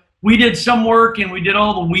 but we did some work and we did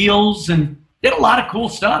all the wheels and did a lot of cool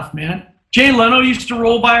stuff, man. Jay Leno used to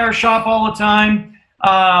roll by our shop all the time.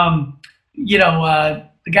 The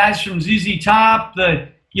guys from ZZ Top, the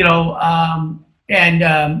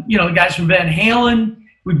guys from Van Halen.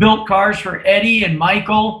 We built cars for Eddie and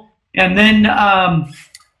Michael. And then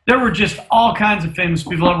there were just all kinds of famous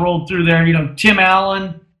people that rolled through there, Tim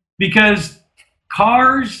Allen, because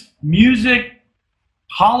cars, music,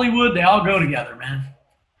 Hollywood, they all go together, man.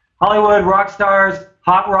 Hollywood, rock stars,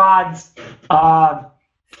 hot rods.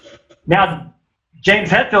 Now, James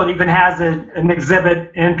Hetfield even has an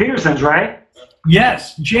exhibit in Peterson's, right?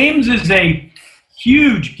 Yes. James is a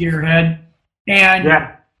huge gearhead.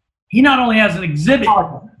 And he not only has an exhibit,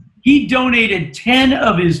 he donated 10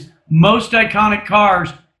 of his most iconic cars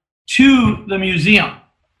to the museum.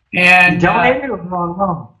 And he donated or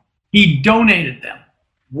wrong? He donated them.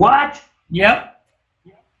 What? Yep.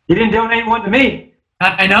 He didn't donate one to me.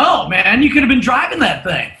 I know, man. You could have been driving that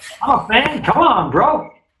thing. I'm a fan. Come on,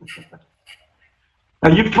 bro.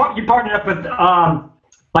 You partnered up with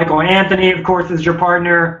Michael Anthony, of course, is your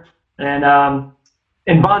partner, and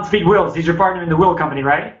Bond Speed Wheels. He's your partner in the wheel company,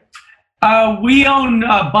 right? We own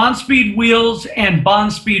Bond Speed Wheels and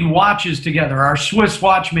Bond Speed Watches together, our Swiss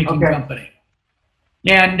watchmaking company.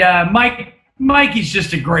 And Mikey's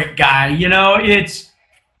just a great guy. He's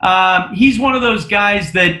one of those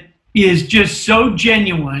guys that is just so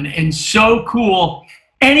genuine and so cool.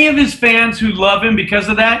 Any of his fans who love him because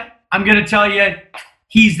of that, I'm going to tell you,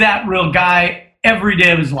 he's that real guy every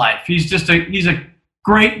day of his life. He's a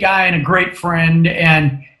great guy and a great friend.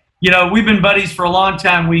 And, we've been buddies for a long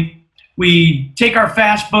time. We take our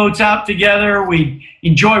fast boats out together. We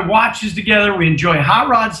enjoy watches together. We enjoy hot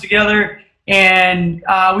rods together. And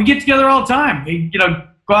we get together all the time. We, go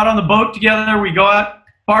out on the boat together. We go out,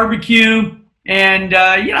 barbecue, and,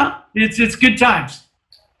 it's good times.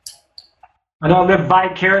 I know I live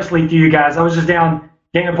vicariously through you guys. I was just down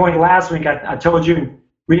Dana Point last week. I told you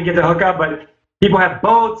we didn't get to hook up, but people have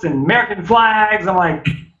boats and American flags. I'm like,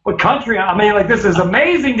 what country? I mean, this is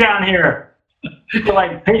amazing down here. People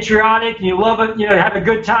patriotic, and you love it, have a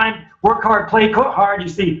good time, work hard, play hard. You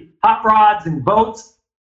see hot rods and boats.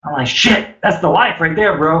 I'm like, shit, that's the life right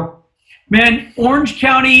there, bro. Man, Orange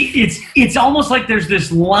County, it's almost like there's this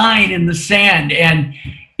line in the sand, and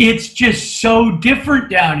it's just so different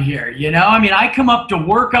down here, I mean, I come up to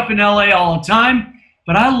work up in LA all the time,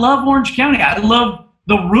 but I love Orange County. I love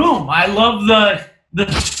the room. I love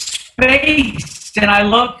the space, and I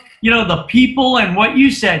love, the people and what you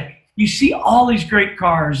said. You see all these great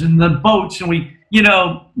cars and the boats, and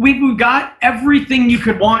we've got everything you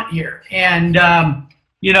could want here. And, I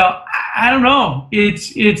don't know.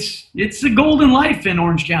 It's a golden life in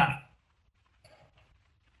Orange County.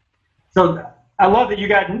 So I love that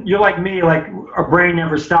you're like me, like our brain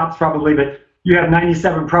never stops probably, but you have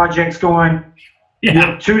 97 projects going. Yeah. You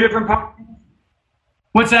have 2 different podcasts.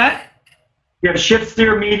 What's that? You have Shift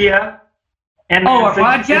Steer Media. And our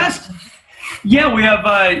podcast? Yeah, we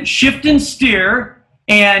have Shift and Steer,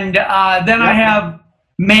 and then I have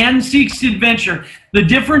Man Seeks Adventure. The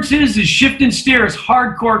difference is Shift and Steer is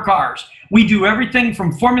hardcore cars. We do everything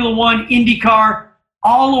from Formula One, IndyCar,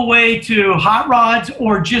 all the way to hot rods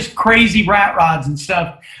or just crazy rat rods and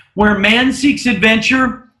stuff. Where Man Seeks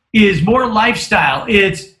Adventure is more lifestyle.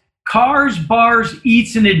 It's cars, bars,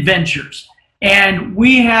 eats, and adventures. And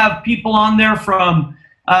we have people on there from,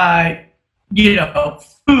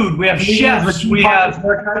 food. We have chefs. We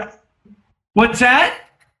have. What's that?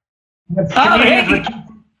 Oh, hey,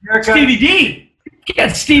 Stevie D.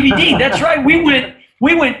 Yeah, Stevie D. That's right. We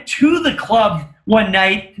went to the club one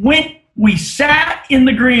night. We sat in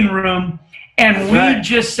the green room, and we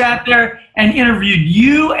just sat there and interviewed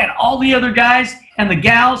you and all the other guys and the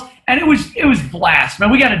gals, and it was blast,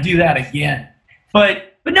 man. We got to do that again.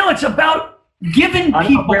 But no, it's about giving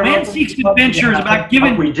people. Man Seeks Adventure is about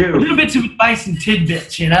giving little bits of advice and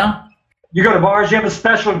tidbits. You know. You go to bars. You have a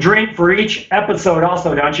special drink for each episode,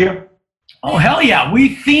 also, don't you? Oh hell yeah!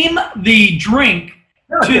 We theme the drink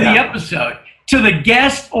to the episode, to the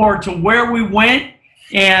guest, or to where we went.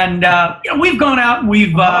 And we've gone out and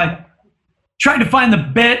we've tried to find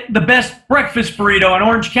the best breakfast burrito in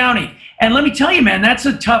Orange County. And let me tell you, man, that's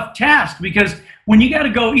a tough task because when you got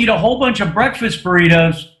to go eat a whole bunch of breakfast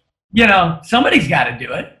burritos, somebody's got to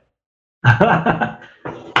do it.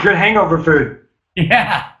 Good hangover food.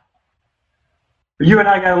 Yeah. You and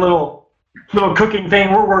I got a little cooking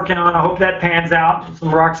thing we're working on. I hope that pans out.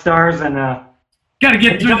 Some rock stars and got to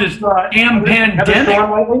get through this damn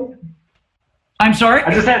pandemic. I'm sorry?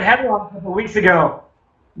 I just had Heather on a couple weeks ago.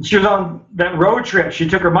 She was on that road trip. She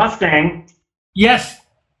took her Mustang. Yes.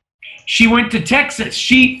 She went to Texas.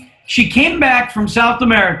 She came back from South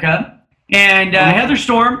America, and Heather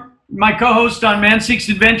Storm, my co-host on Man Seeks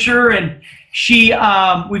Adventure, and she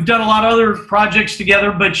we've done a lot of other projects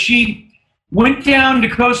together, but she went down to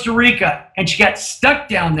Costa Rica, and she got stuck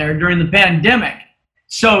down there during the pandemic.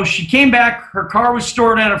 So she came back. Her car was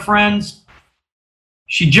stored at a friend's.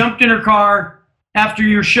 She jumped in her car after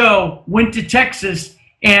your show, went to Texas,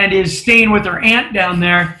 and is staying with her aunt down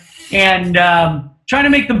there and trying to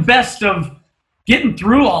make the best of getting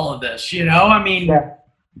through all of this, I mean. Yeah.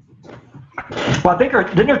 Well, I think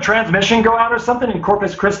didn't her transmission go out or something in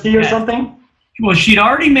Corpus Christi or something? Well, she'd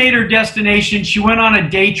already made her destination. She went on a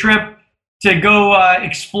day trip to go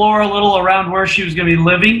explore a little around where she was going to be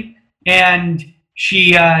living, and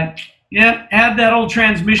she had that old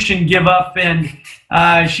transmission give up, and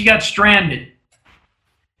she got stranded.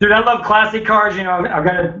 Dude, I love classic cars. I've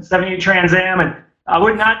got a 78 Trans Am, and I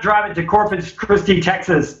would not drive it to Corpus Christi,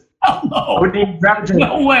 Texas. Oh, no. I wouldn't even drive it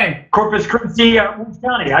to Corpus Christi, Orange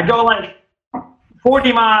County. I'd go like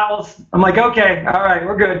 40 miles. I'm like, okay, all right,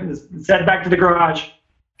 we're good. Let's head back to the garage.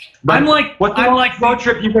 But what's the longest road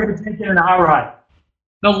trip you've ever taken in a hot rod?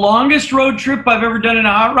 The longest road trip I've ever done in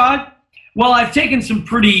a hot rod? Well, I've taken some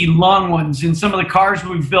pretty long ones in some of the cars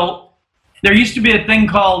we've built. There used to be a thing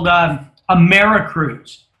called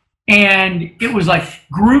AmeriCruise. And it was like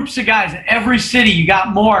groups of guys in every city. You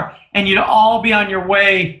got more, and you'd all be on your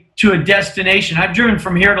way to a destination. I've driven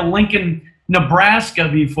from here to Lincoln, Nebraska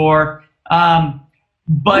before.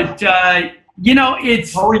 But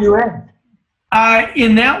it's. What were you in?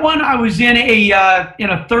 In that one, I was in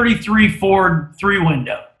a 33 Ford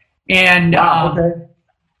 3-window. And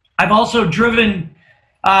I've also driven,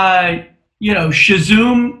 Shizoom,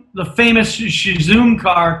 the famous Shizoom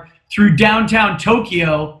car, through downtown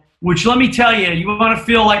Tokyo. Which, let me tell you, you want to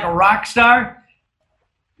feel like a rock star?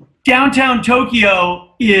 Downtown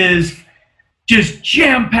Tokyo is just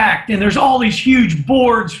jam-packed, and there's all these huge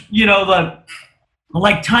boards,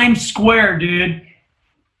 like Times Square, dude.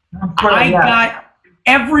 I got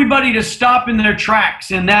everybody to stop in their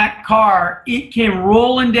tracks in that car. It came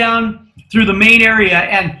rolling down through the main area,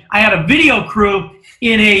 and I had a video crew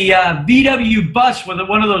in a VW bus with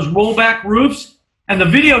one of those rollback roofs, and the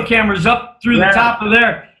video camera's up through the top of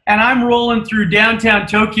there. And I'm rolling through downtown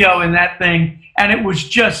Tokyo in that thing, and it was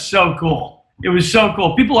just so cool. It was so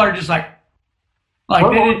cool. People are just like they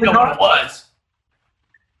didn't know what it was.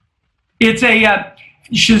 It's a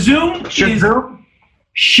Shizoom. Shizoom.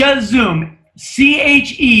 CHEZOOM.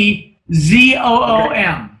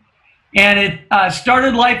 And it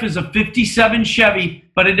started life as a 57 Chevy,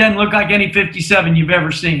 but it doesn't look like any 57 you've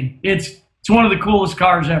ever seen. It's one of the coolest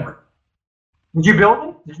cars ever. Did you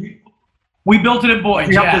build it? We built it at Boyd's.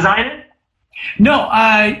 Did you help design it? No,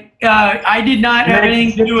 I did not have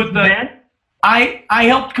anything to do with the. I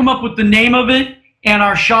helped come up with the name of it, and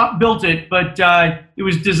our shop built it, but it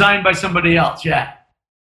was designed by somebody else. Yeah.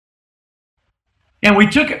 And we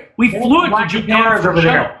flew it to Japan for a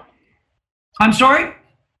show. I'm sorry?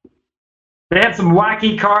 They have some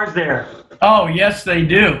wacky cars there. Oh, yes, they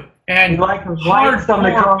do. And like the lights on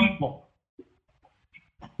the car. People.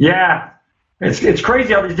 Yeah. It's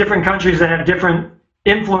crazy how these different countries that have different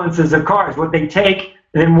influences of cars, what they take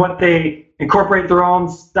and then what they incorporate their own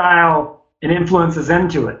style and influences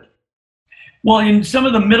into it. Well, in some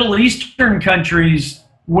of the Middle Eastern countries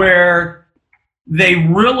where they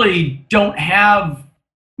really don't have,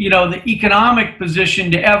 the economic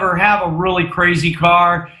position to ever have a really crazy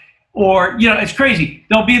car, or, it's crazy.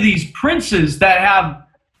 There'll be these princes that have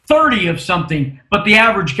 30 of something, but the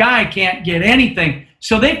average guy can't get anything.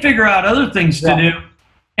 So they figure out other things to do.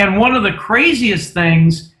 And one of the craziest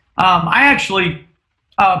things, I actually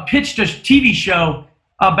pitched a TV show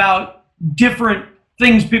about different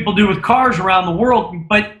things people do with cars around the world.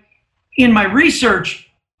 But in my research,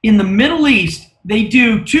 in the Middle East, they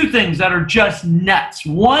do two things that are just nuts.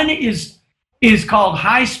 One is called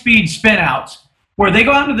high-speed spin-outs, where they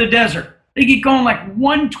go out into the desert. They get going like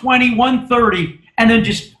 120, 130, and then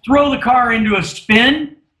just throw the car into a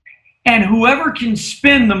spin. And whoever can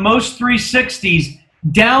spin the most 360s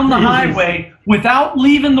down the highway without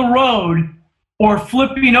leaving the road or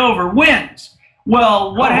flipping over wins.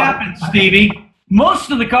 Well, what happens, Stevie? Most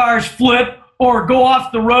of the cars flip or go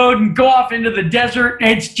off the road and go off into the desert.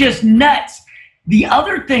 It's just nuts. The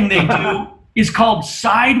other thing they do is called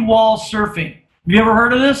sidewall surfing. Have you ever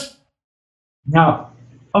heard of this? No.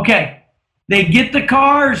 Okay. They get the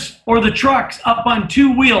cars or the trucks up on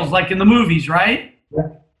two wheels, like in the movies, right? Yeah.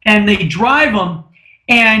 And they drive them.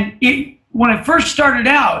 And when I first started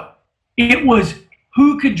out, it was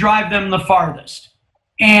who could drive them the farthest.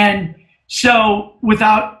 And so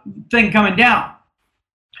without thing coming down.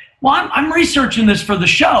 Well, I'm researching this for the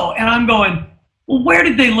show, and I'm going, well, where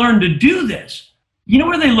did they learn to do this? You know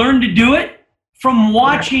where they learned to do it? From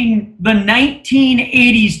watching the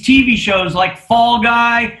 1980s TV shows like Fall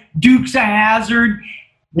Guy, Dukes of Hazzard.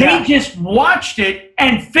 They just watched it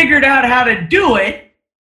and figured out how to do it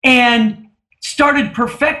and started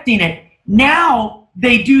perfecting it. Now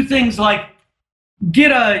they do things like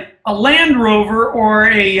get a Land Rover or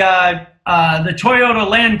the Toyota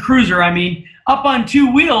Land Cruiser, up on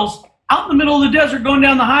two wheels, out in the middle of the desert going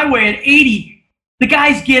down the highway at 80. The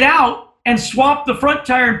guys get out and swap the front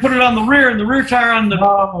tire and put it on the rear and the rear tire on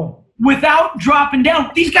the without dropping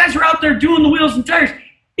down. These guys are out there doing the wheels and tires.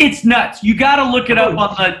 It's nuts. You got to look it up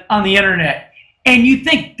on the internet. And you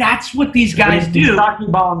think that's what these guys do.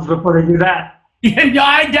 Stocking bombs before they do that. Yeah,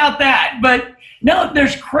 I doubt that. But no,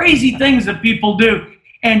 there's crazy things that people do.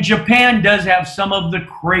 And Japan does have some of the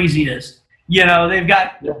craziest. They've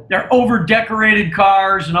got their over-decorated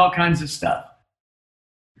cars and all kinds of stuff.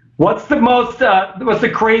 What's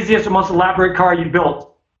the craziest or most elaborate car you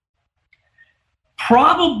built?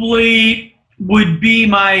 Probably would be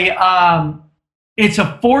my, it's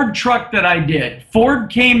a Ford truck that I did. Ford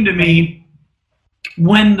came to me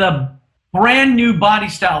when the brand new body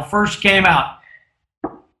style first came out.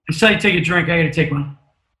 I saw you take a drink, I got to take one.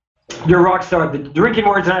 You're a rock star. The drinking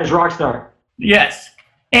word tonight is rock star. Yes.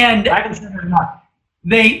 And I haven't said it enough.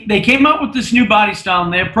 They came up with this new body style,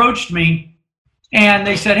 and they approached me, and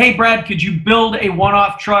they said, hey, Brad, could you build a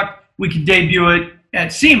one-off truck? We could debut it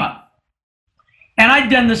at SEMA. And I'd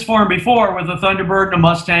done this for them before with a Thunderbird and a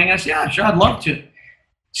Mustang. I said, yeah, sure, I'd love to.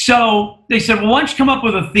 So they said, well, why don't you come up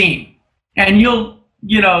with a theme? And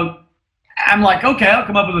I'm like, okay, I'll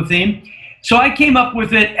come up with a theme. So I came up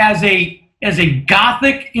with it as a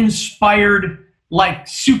Gothic-inspired, like,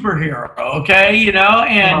 superhero, okay,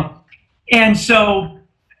 and so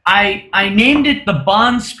I named it the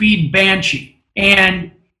Bond Speed Banshee.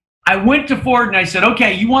 And I went to Ford and I said,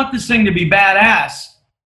 okay, you want this thing to be badass?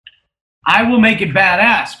 I will make it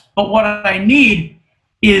badass. But what I need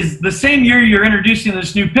is the same year you're introducing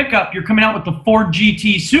this new pickup, you're coming out with the Ford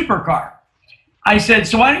GT supercar. I said,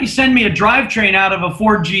 so why don't you send me a drivetrain out of a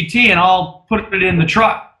Ford GT and I'll put it in the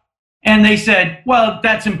truck? And they said, well,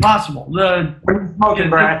 that's impossible.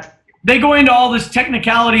 They go into all this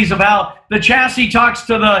technicalities of how the chassis talks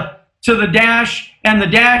to the dash, and the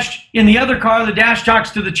dash in the other car, the dash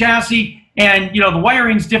talks to the chassis, and the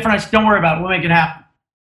wiring's different. I said, don't worry about it. We'll make it happen.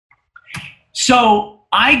 So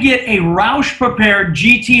I get a Roush-prepared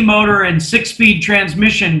GT motor and 6-speed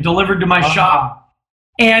transmission delivered to my shop,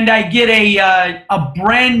 and I get a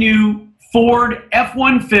brand new Ford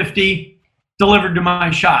F-150 delivered to my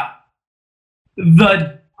shop.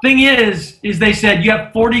 The thing is they said you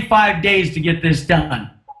have 45 days to get this done.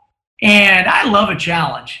 And I love a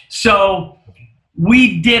challenge. So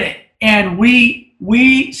we did it. And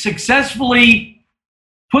we successfully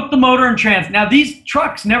put the motor in trans. Now, these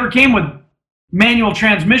trucks never came with manual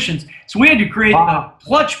transmissions. So we had to create the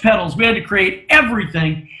clutch pedals. We had to create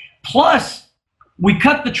everything. Plus, we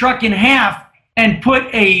cut the truck in half and put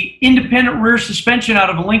a independent rear suspension out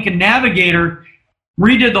of a Lincoln Navigator,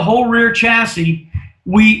 redid the whole rear chassis.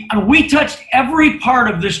 We touched every part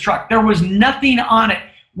of this truck. There was nothing on it.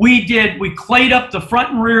 We clayed up the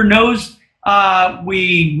front and rear nose.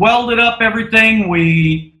 We welded up everything.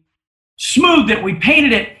 We smoothed it. We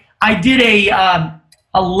painted it. I did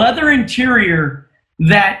a leather interior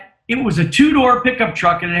that it was a 2-door pickup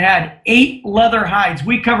truck, and it had 8 leather hides.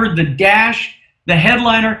 We covered the dash, the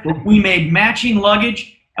headliner. We made matching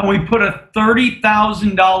luggage, and we put a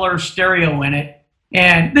 $30,000 stereo in it.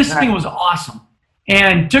 And this thing was awesome.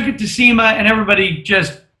 And took it to SEMA, and everybody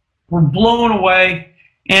just were blown away.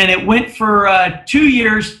 And it went for 2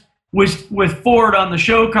 years with Ford on the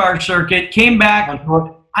show car circuit. Came back.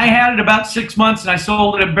 I had it about 6 months, and I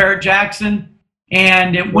sold it at Barrett-Jackson.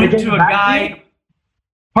 And it went to a guy.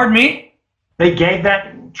 Pardon me? They gave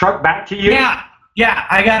that truck back to you? Yeah,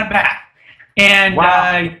 I got it back. And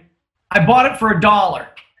I bought it for $1.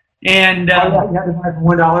 And you had to buy it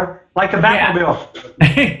for $1, like the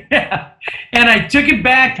Batmobile. Yeah. And I took it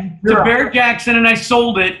back to Barrett-Jackson, and I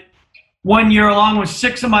sold it 1 year along with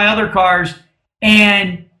 6 of my other cars.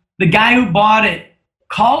 And the guy who bought it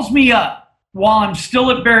calls me up while I'm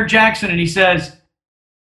still at Barrett-Jackson, and he says,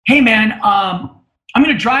 "Hey, man, I'm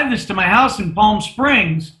going to drive this to my house in Palm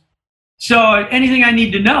Springs. So anything I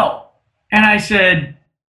need to know?" And I said,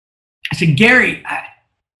 "Gary,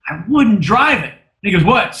 I wouldn't drive it." And he goes,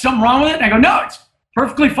 "What, something wrong with it?" And I go, "No, it's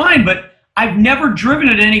perfectly fine, but I've never driven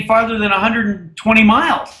it any farther than 120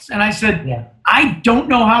 miles. And I said, I don't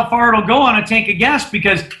know how far it'll go on a tank of gas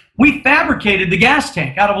because we fabricated the gas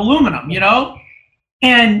tank out of aluminum, you know?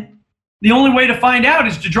 And the only way to find out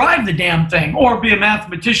is to drive the damn thing or be a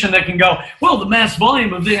mathematician that can go, well, the mass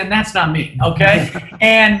volume of the, and that's not me, okay?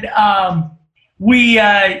 And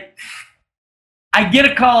I get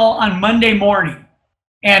a call on Monday morning,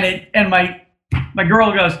 and my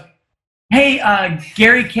girl goes, "Hey,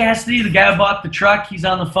 Gary Cassidy, the guy who bought the truck, he's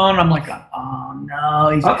on the phone." I'm like, oh no,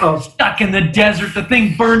 he's stuck in the desert. The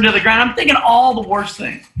thing burned to the ground. I'm thinking all the worst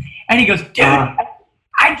things. And he goes, "Dude,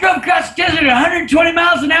 I drove across the desert at 120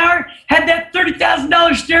 miles an hour, had that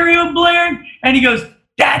 $30,000 stereo blaring." And he goes,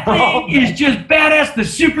 "That thing is just badass. The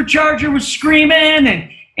supercharger was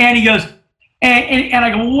screaming." And he goes, and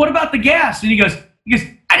I go, "Well, what about the gas?" And he goes,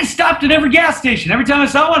 "I just stopped at every gas station. Every time I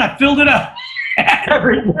saw one, I filled it up."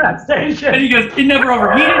 Every gas station. And he goes, "It never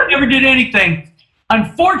overheated, never did anything."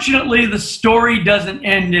 Unfortunately, the story doesn't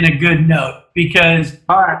end in a good note because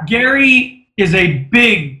Gary is a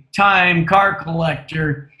big-time car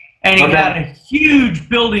collector, and he got a huge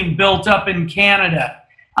building built up in Canada.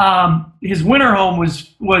 His winter home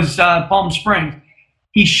was Palm Springs.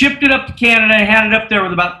 He shipped it up to Canada and had it up there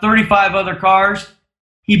with about 35 other cars.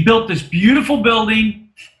 He built this beautiful building,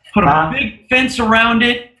 put a big fence around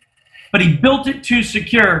it, but he built it too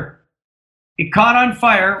secure. It caught on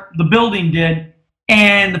fire, the building did,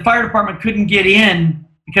 and the fire department couldn't get in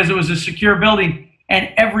because it was a secure building, and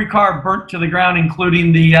every car burnt to the ground,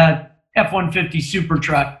 including the F-150 super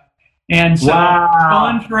truck. And so it's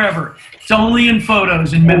gone forever. It's only in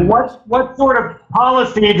photos and memories. What sort of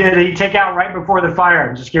policy did he take out right before the fire?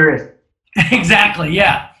 I'm just curious. Exactly,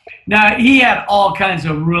 yeah. Now, he had all kinds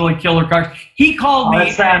of really killer cars. He called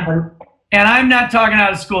me, and I'm not talking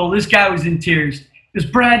out of school. This guy was in tears. He goes,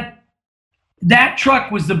 "Brad, that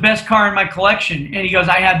truck was the best car in my collection." And he goes,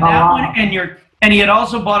 "I had that one, and he had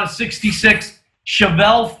also bought a '66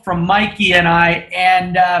 Chevelle from Mikey and I."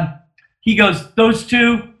 And he goes, "Those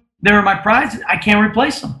two, they were my prizes. I can't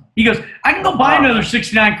replace them." He goes, "I can go buy another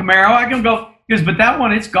 '69 Camaro. I can go." He goes, "But that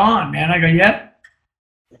one, it's gone, man." I go, "Yep."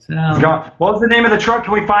 So, what was the name of the truck?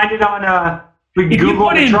 Can we find it on? If you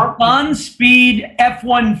put in Bond Speed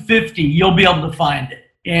F-150, you'll be able to find it.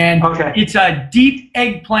 And it's a deep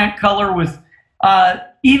eggplant color with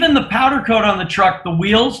even the powder coat on the truck, the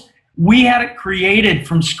wheels. We had it created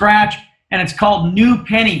from scratch, and it's called New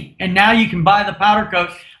Penny. And now you can buy the powder coat.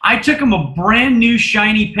 I took him a brand new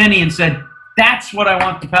shiny penny and said, "That's what I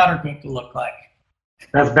want the powder coat to look like."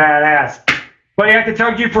 That's badass. But I have to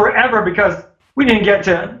talk to you forever because we didn't get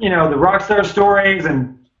to, the Rockstar stories,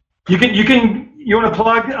 and you want to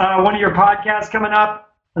plug one of your podcasts coming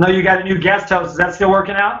up? I know you got a new guest host. Is that still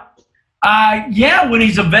working out? Yeah, when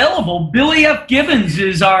he's available. Billy F. Gibbons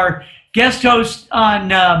is our guest host on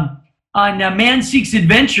Man Seeks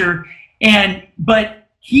Adventure, but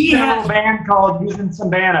he has a little band called Using Some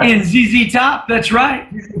Banner. In ZZ Top, that's right.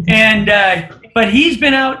 And but he's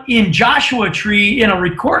been out in Joshua Tree in a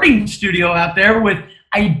recording studio out there with,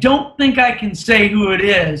 I don't think I can say who it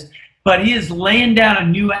is, but he is laying down a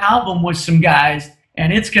new album with some guys,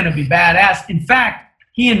 and it's going to be badass. In fact,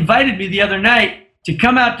 he invited me the other night to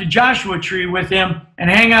come out to Joshua Tree with him and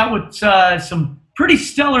hang out with some pretty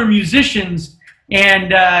stellar musicians.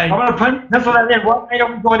 And I'm going to pencil that in. What night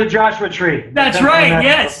are we going to Joshua Tree? That's right,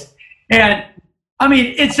 yes. And, I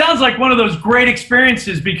mean, it sounds like one of those great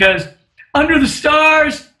experiences because under the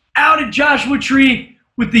stars, out at Joshua Tree,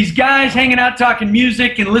 with these guys hanging out talking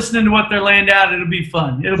music and listening to what they're laying out, it'll be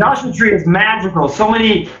fun. Joshua Tree is magical. So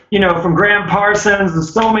many, from Graham Parsons,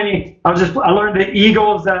 there's so many. I learned the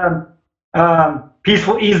Eagles'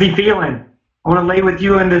 Peaceful, Easy Feeling. I want to lay with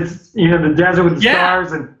you in the desert with the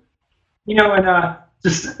stars, and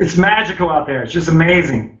just it's magical out there. It's just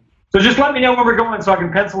amazing. So just let me know where we're going so I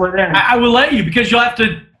can pencil it in. I will let you because you'll have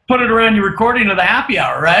to put it around your recording of the happy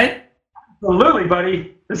hour, right? Absolutely,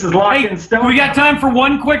 buddy. This is locked in stone. We got time for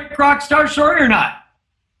one quick rock star story or not?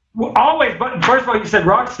 Well, always, but first of all, you said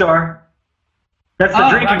rock star. That's the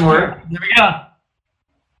drinking word. There we go.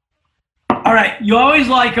 All right, you always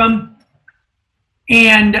like them.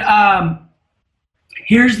 And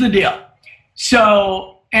here's the deal.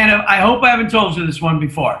 So, and I hope I haven't told you this one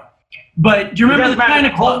before, but do you remember the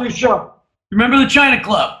China Club? Remember the China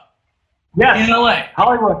Club? Yes. In LA.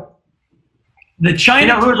 Hollywood. The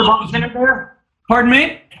China Club. You know who was the Club. bartender there? Pardon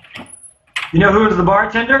me? You know who was the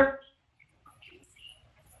bartender?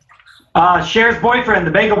 Cher's boyfriend,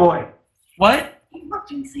 the Bagel Boy. What?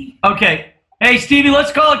 Emergency. Okay. Hey, Stevie,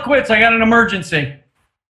 let's call it quits. I got an emergency.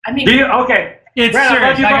 Okay. It's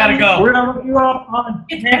serious. I gotta go. We're gonna look you up on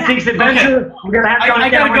Man Seeks Adventure. Okay. We're gonna have you on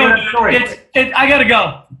camera. I gotta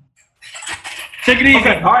go. Take it easy.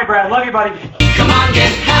 Okay. All right, Brad. Love you, buddy. Come on,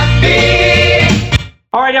 get happy.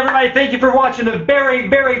 All right, everybody. Thank you for watching the very,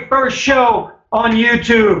 very first show on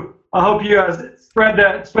YouTube. I hope you spread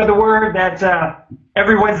the word that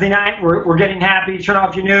every Wednesday night we're getting happy. Turn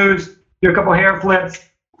off your news. Do a couple hair flips.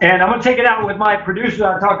 And I'm gonna take it out with my producer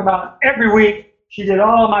I talk about every week. She did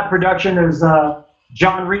all of my production. There's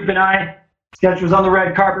John Reap and I. Sketch was on the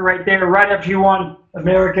red carpet right there, right after you won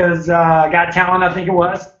America's Got Talent, I think it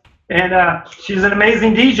was. And she's an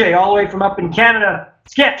amazing DJ all the way from up in Canada.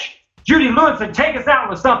 Sketch, Judy Lewinson, take us out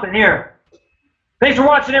with something here. Thanks for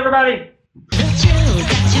watching, everybody.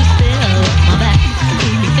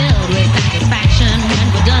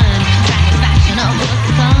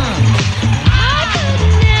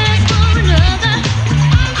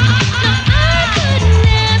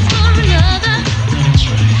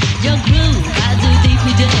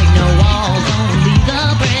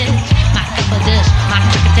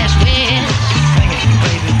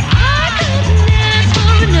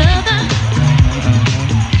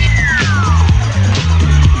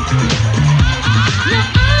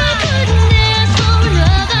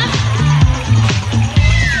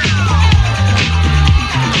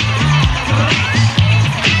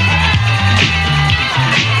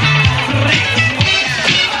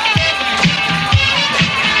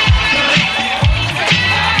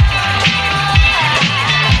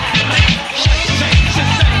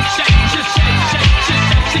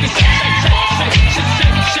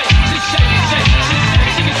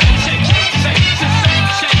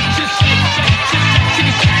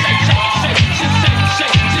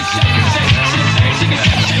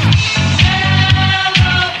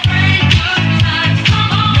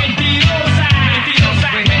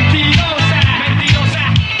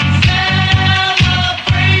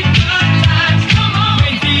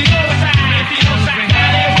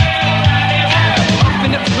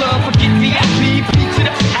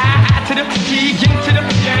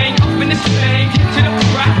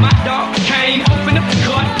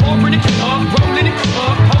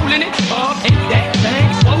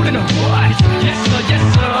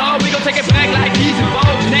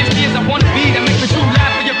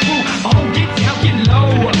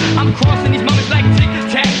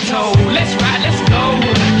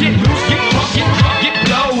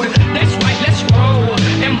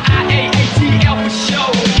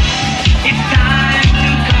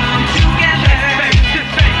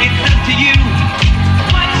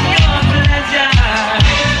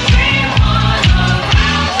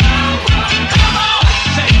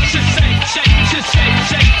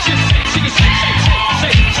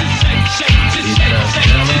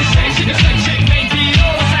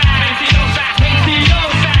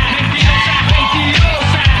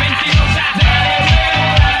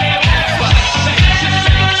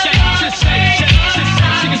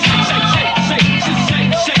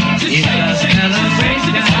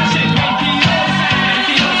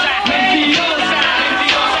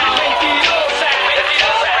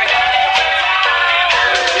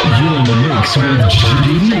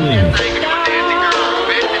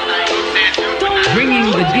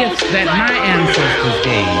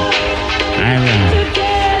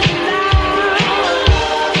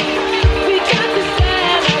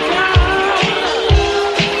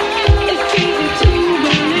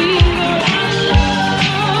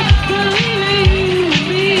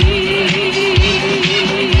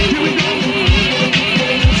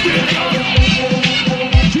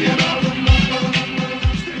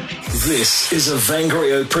 This is a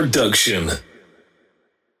Vangrio production.